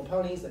shaggy little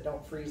ponies that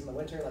don't freeze in the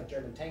winter like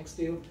German tanks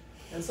do,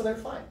 and so they're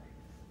fine.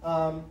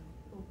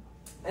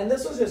 And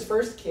this was his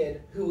first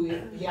kid, who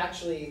he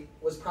actually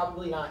was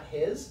probably not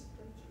his,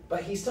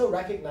 but he still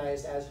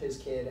recognized as his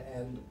kid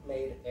and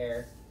made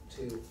heir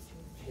to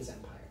his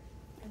empire.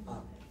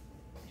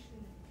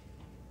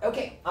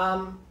 Okay,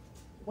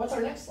 what's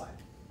our next slide?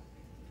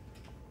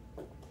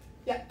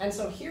 Yeah, and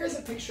so here is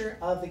a picture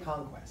of the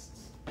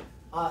conquests.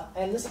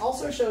 And this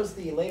also shows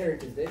the later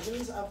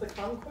divisions of the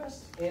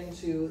conquest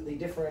into the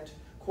different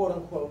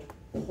quote-unquote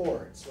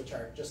hordes, which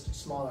are just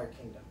smaller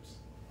kingdoms.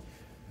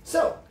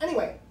 So,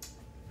 anyway,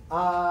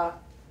 I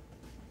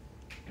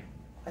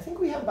think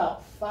we have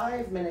about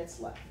 5 minutes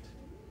left.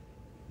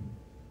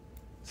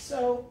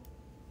 So,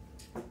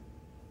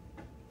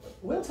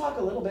 we'll talk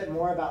a little bit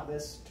more about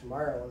this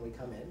tomorrow when we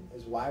come in,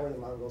 is why were the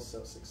Mongols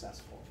so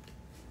successful.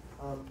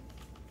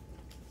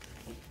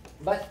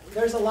 But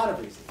there's a lot of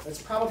reasons.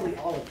 It's probably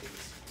all of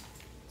these.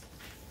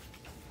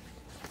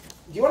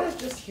 Do you want to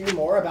just hear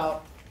more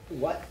about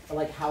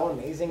how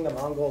amazing the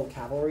Mongol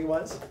cavalry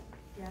was?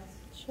 Yes.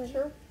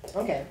 Sure.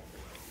 Okay.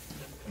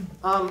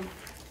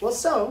 Well,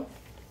 so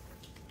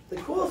the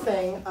cool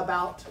thing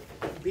about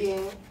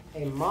being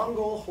a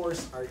Mongol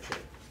horse archer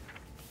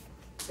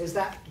is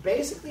that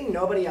basically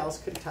nobody else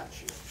could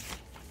touch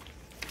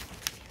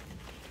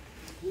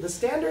you. The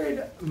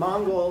standard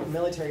Mongol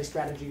military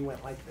strategy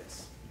went like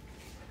this.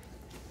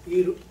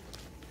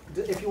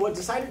 If you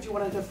decided you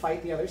wanted to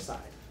fight the other side,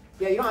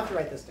 yeah, you don't have to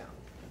write this down.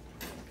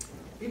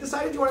 If you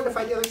decided you wanted to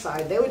fight the other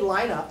side, they would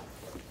line up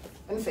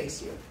and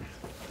face you.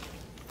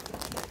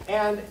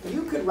 And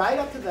you could ride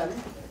up to them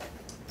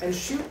and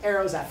shoot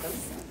arrows at them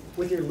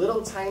with your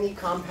little tiny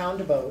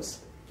compound bows,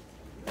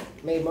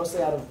 made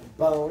mostly out of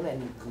bone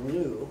and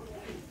glue.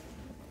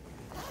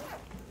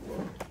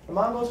 The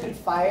Mongols could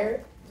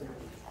fire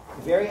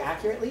very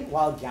accurately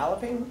while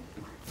galloping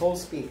full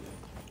speed.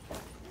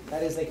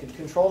 That is, they could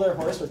control their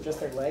horse with just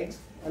their legs,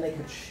 and they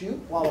could shoot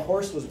while the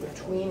horse was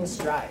between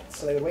strides.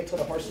 So they would wait till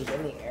the horse was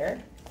in the air,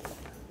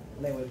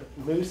 and they would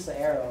loose the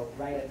arrow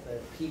right at the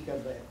peak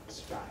of the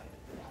stride.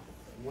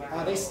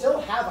 Wow. They still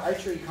have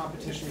archery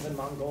competitions in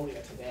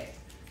Mongolia today,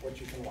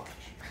 which you can watch,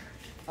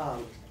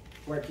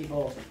 where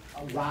people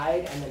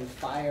ride and then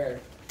fire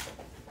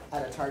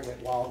at a target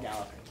while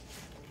galloping.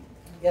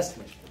 Yes,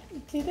 Commissioner?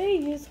 Do they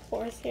use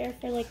horsehair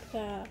for like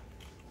the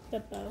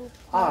bow?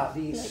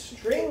 The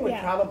string would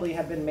probably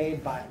have been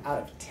made out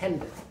of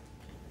tendon.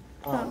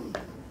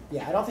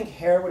 Yeah, I don't think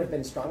hair would have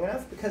been strong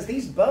enough because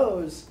these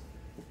bows,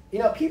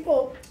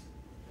 people,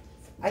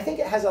 I think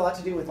it has a lot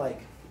to do with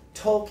like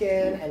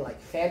Tolkien and like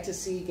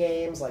fantasy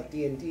games like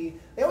D&D.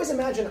 They always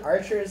imagine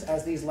archers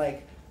as these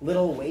like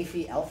little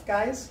wafy elf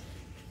guys.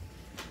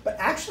 But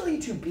actually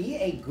to be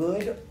a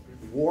good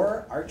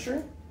war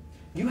archer,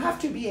 you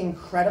have to be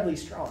incredibly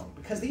strong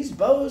because these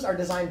bows are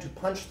designed to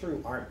punch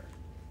through armor.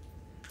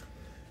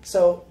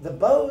 So the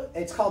bow,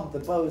 it's called the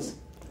bow's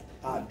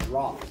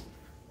draw.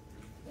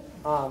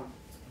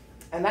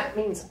 And that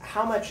means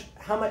how much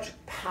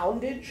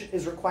poundage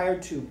is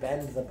required to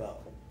bend the bow.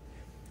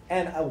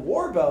 And a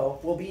war bow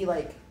will be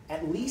like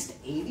at least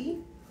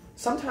 80,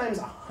 sometimes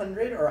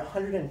 100 or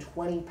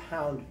 120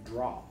 pound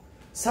draw.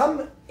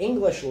 Some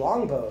English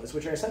longbows,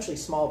 which are essentially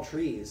small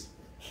trees,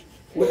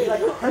 would be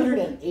like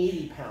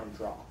 180 pound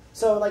draw.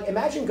 So like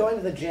imagine going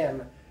to the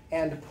gym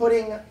and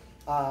putting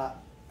a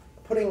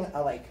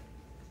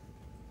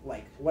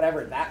like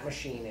whatever that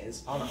machine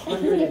is on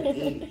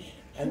 180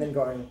 and then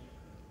going,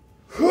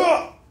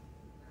 huh!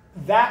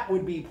 That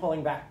would be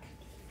pulling back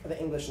the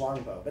English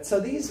longbow. But so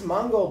these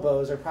Mongol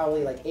bows are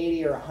probably like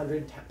 80 or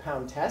 100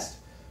 pound test.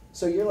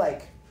 So you're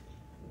like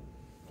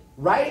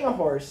riding a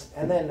horse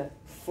and then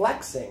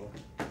flexing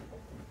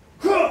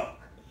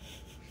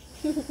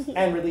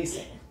and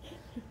releasing.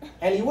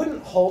 And you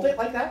wouldn't hold it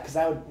like that because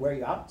that would wear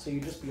you out. So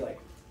you'd just be like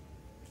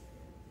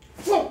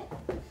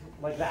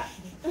that.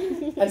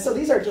 And so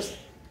these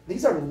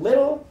are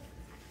little,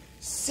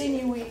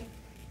 sinewy,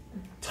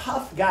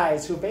 tough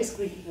guys who have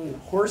basically eaten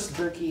horse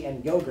jerky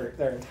and yogurt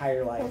their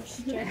entire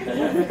life,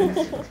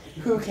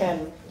 who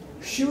can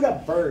shoot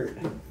a bird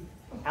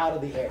out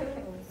of the air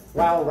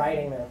while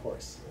riding their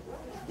horse.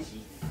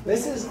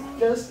 This is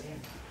just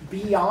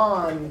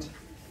beyond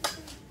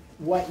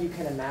what you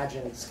can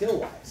imagine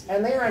skill-wise.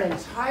 And they are an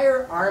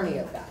entire army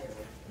of that,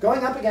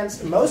 going up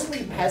against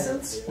mostly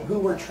peasants who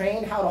were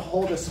trained how to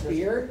hold a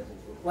spear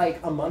like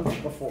a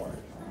month before.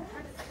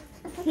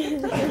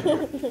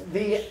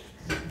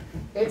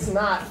 It's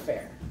not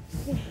fair.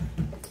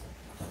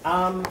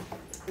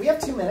 We have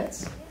 2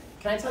 minutes.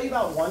 Can I tell you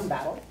about one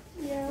battle?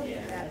 Yeah.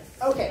 Yeah.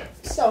 Okay,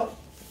 so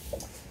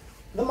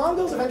the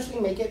Mongols eventually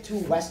make it to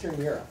Western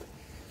Europe.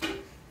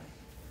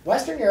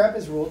 Western Europe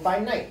is ruled by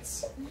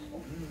knights.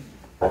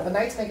 The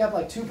knights make up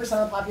like 2%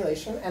 of the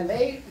population, and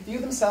they view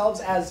themselves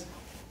as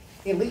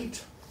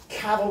elite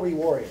cavalry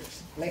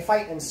warriors. And they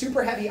fight in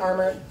super heavy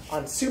armor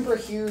on super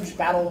huge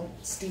battle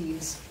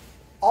steeds,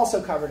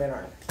 also covered in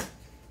armor.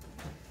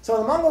 So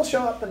when the Mongols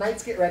show up, the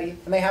knights get ready,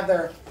 and they have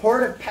their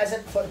horde of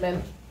peasant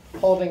footmen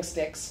holding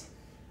sticks.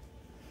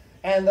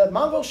 And the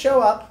Mongols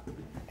show up,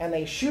 and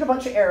they shoot a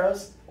bunch of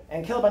arrows,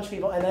 and kill a bunch of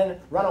people, and then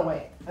run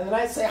away. And the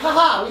knights say,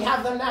 "Ha-ha, we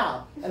have them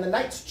now." And the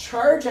knights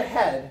charge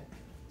ahead,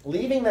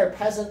 leaving their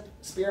peasant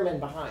spearmen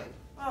behind.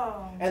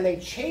 Oh. And they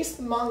chase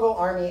the Mongol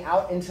army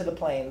out into the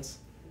plains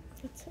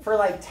for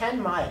like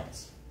 10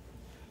 miles.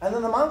 And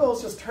then the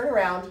Mongols just turn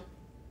around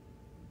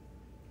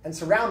and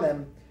surround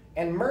them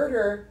and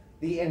murder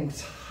the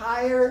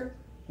entire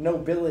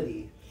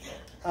nobility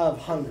of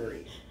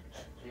Hungary.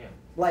 Yeah.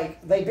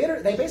 Like, they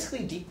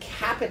basically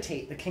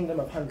decapitate the kingdom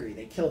of Hungary.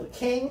 They kill the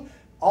king,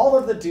 all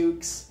of the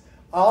dukes,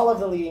 all of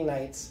the leading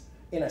knights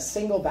in a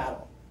single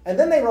battle. And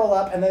then they roll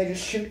up and they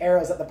just shoot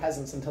arrows at the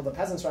peasants until the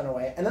peasants run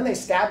away. And then they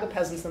stab the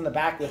peasants in the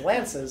back with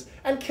lances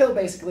and kill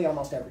basically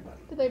almost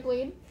everybody. Did they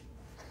bleed?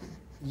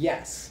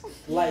 Yes,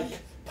 like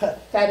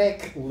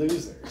pathetic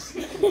losers.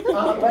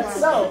 But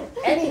so,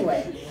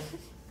 anyway,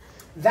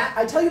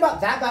 I tell you about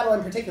that battle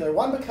in particular.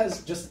 One,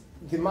 because just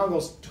the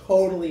Mongols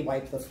totally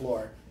wiped the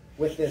floor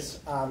with this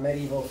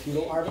medieval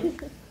feudal army.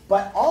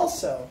 But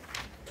also,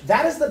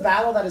 that is the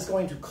battle that is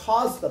going to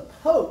cause the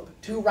Pope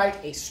to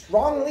write a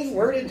strongly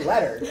worded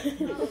letter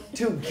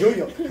to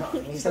Gyuyuk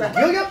Khan. He said,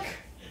 "Gyuyuk,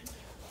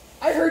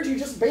 I heard you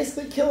just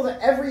basically killed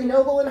every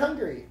noble in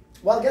Hungary.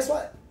 Well, guess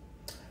what?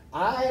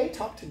 I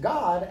talked to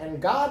God,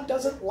 and God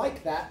doesn't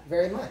like that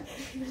very much."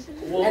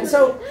 And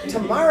so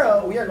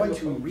tomorrow we are going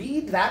to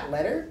read that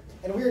letter,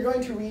 and we are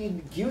going to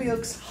read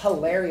Gyuyuk's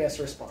hilarious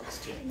response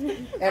to it.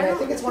 And I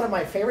think it's one of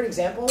my favorite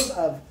examples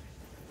of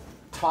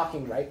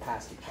talking right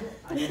past each other.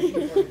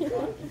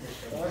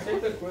 Can I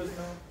take the quiz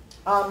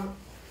now?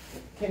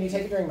 Can you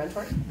take it during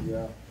mentoring?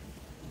 Yeah.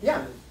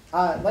 Yeah.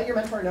 Let your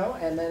mentor know,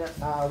 and then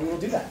we will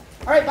do that.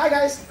 All right, bye,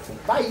 guys.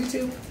 Bye,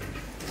 YouTube.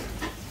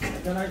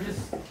 Can I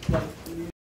just like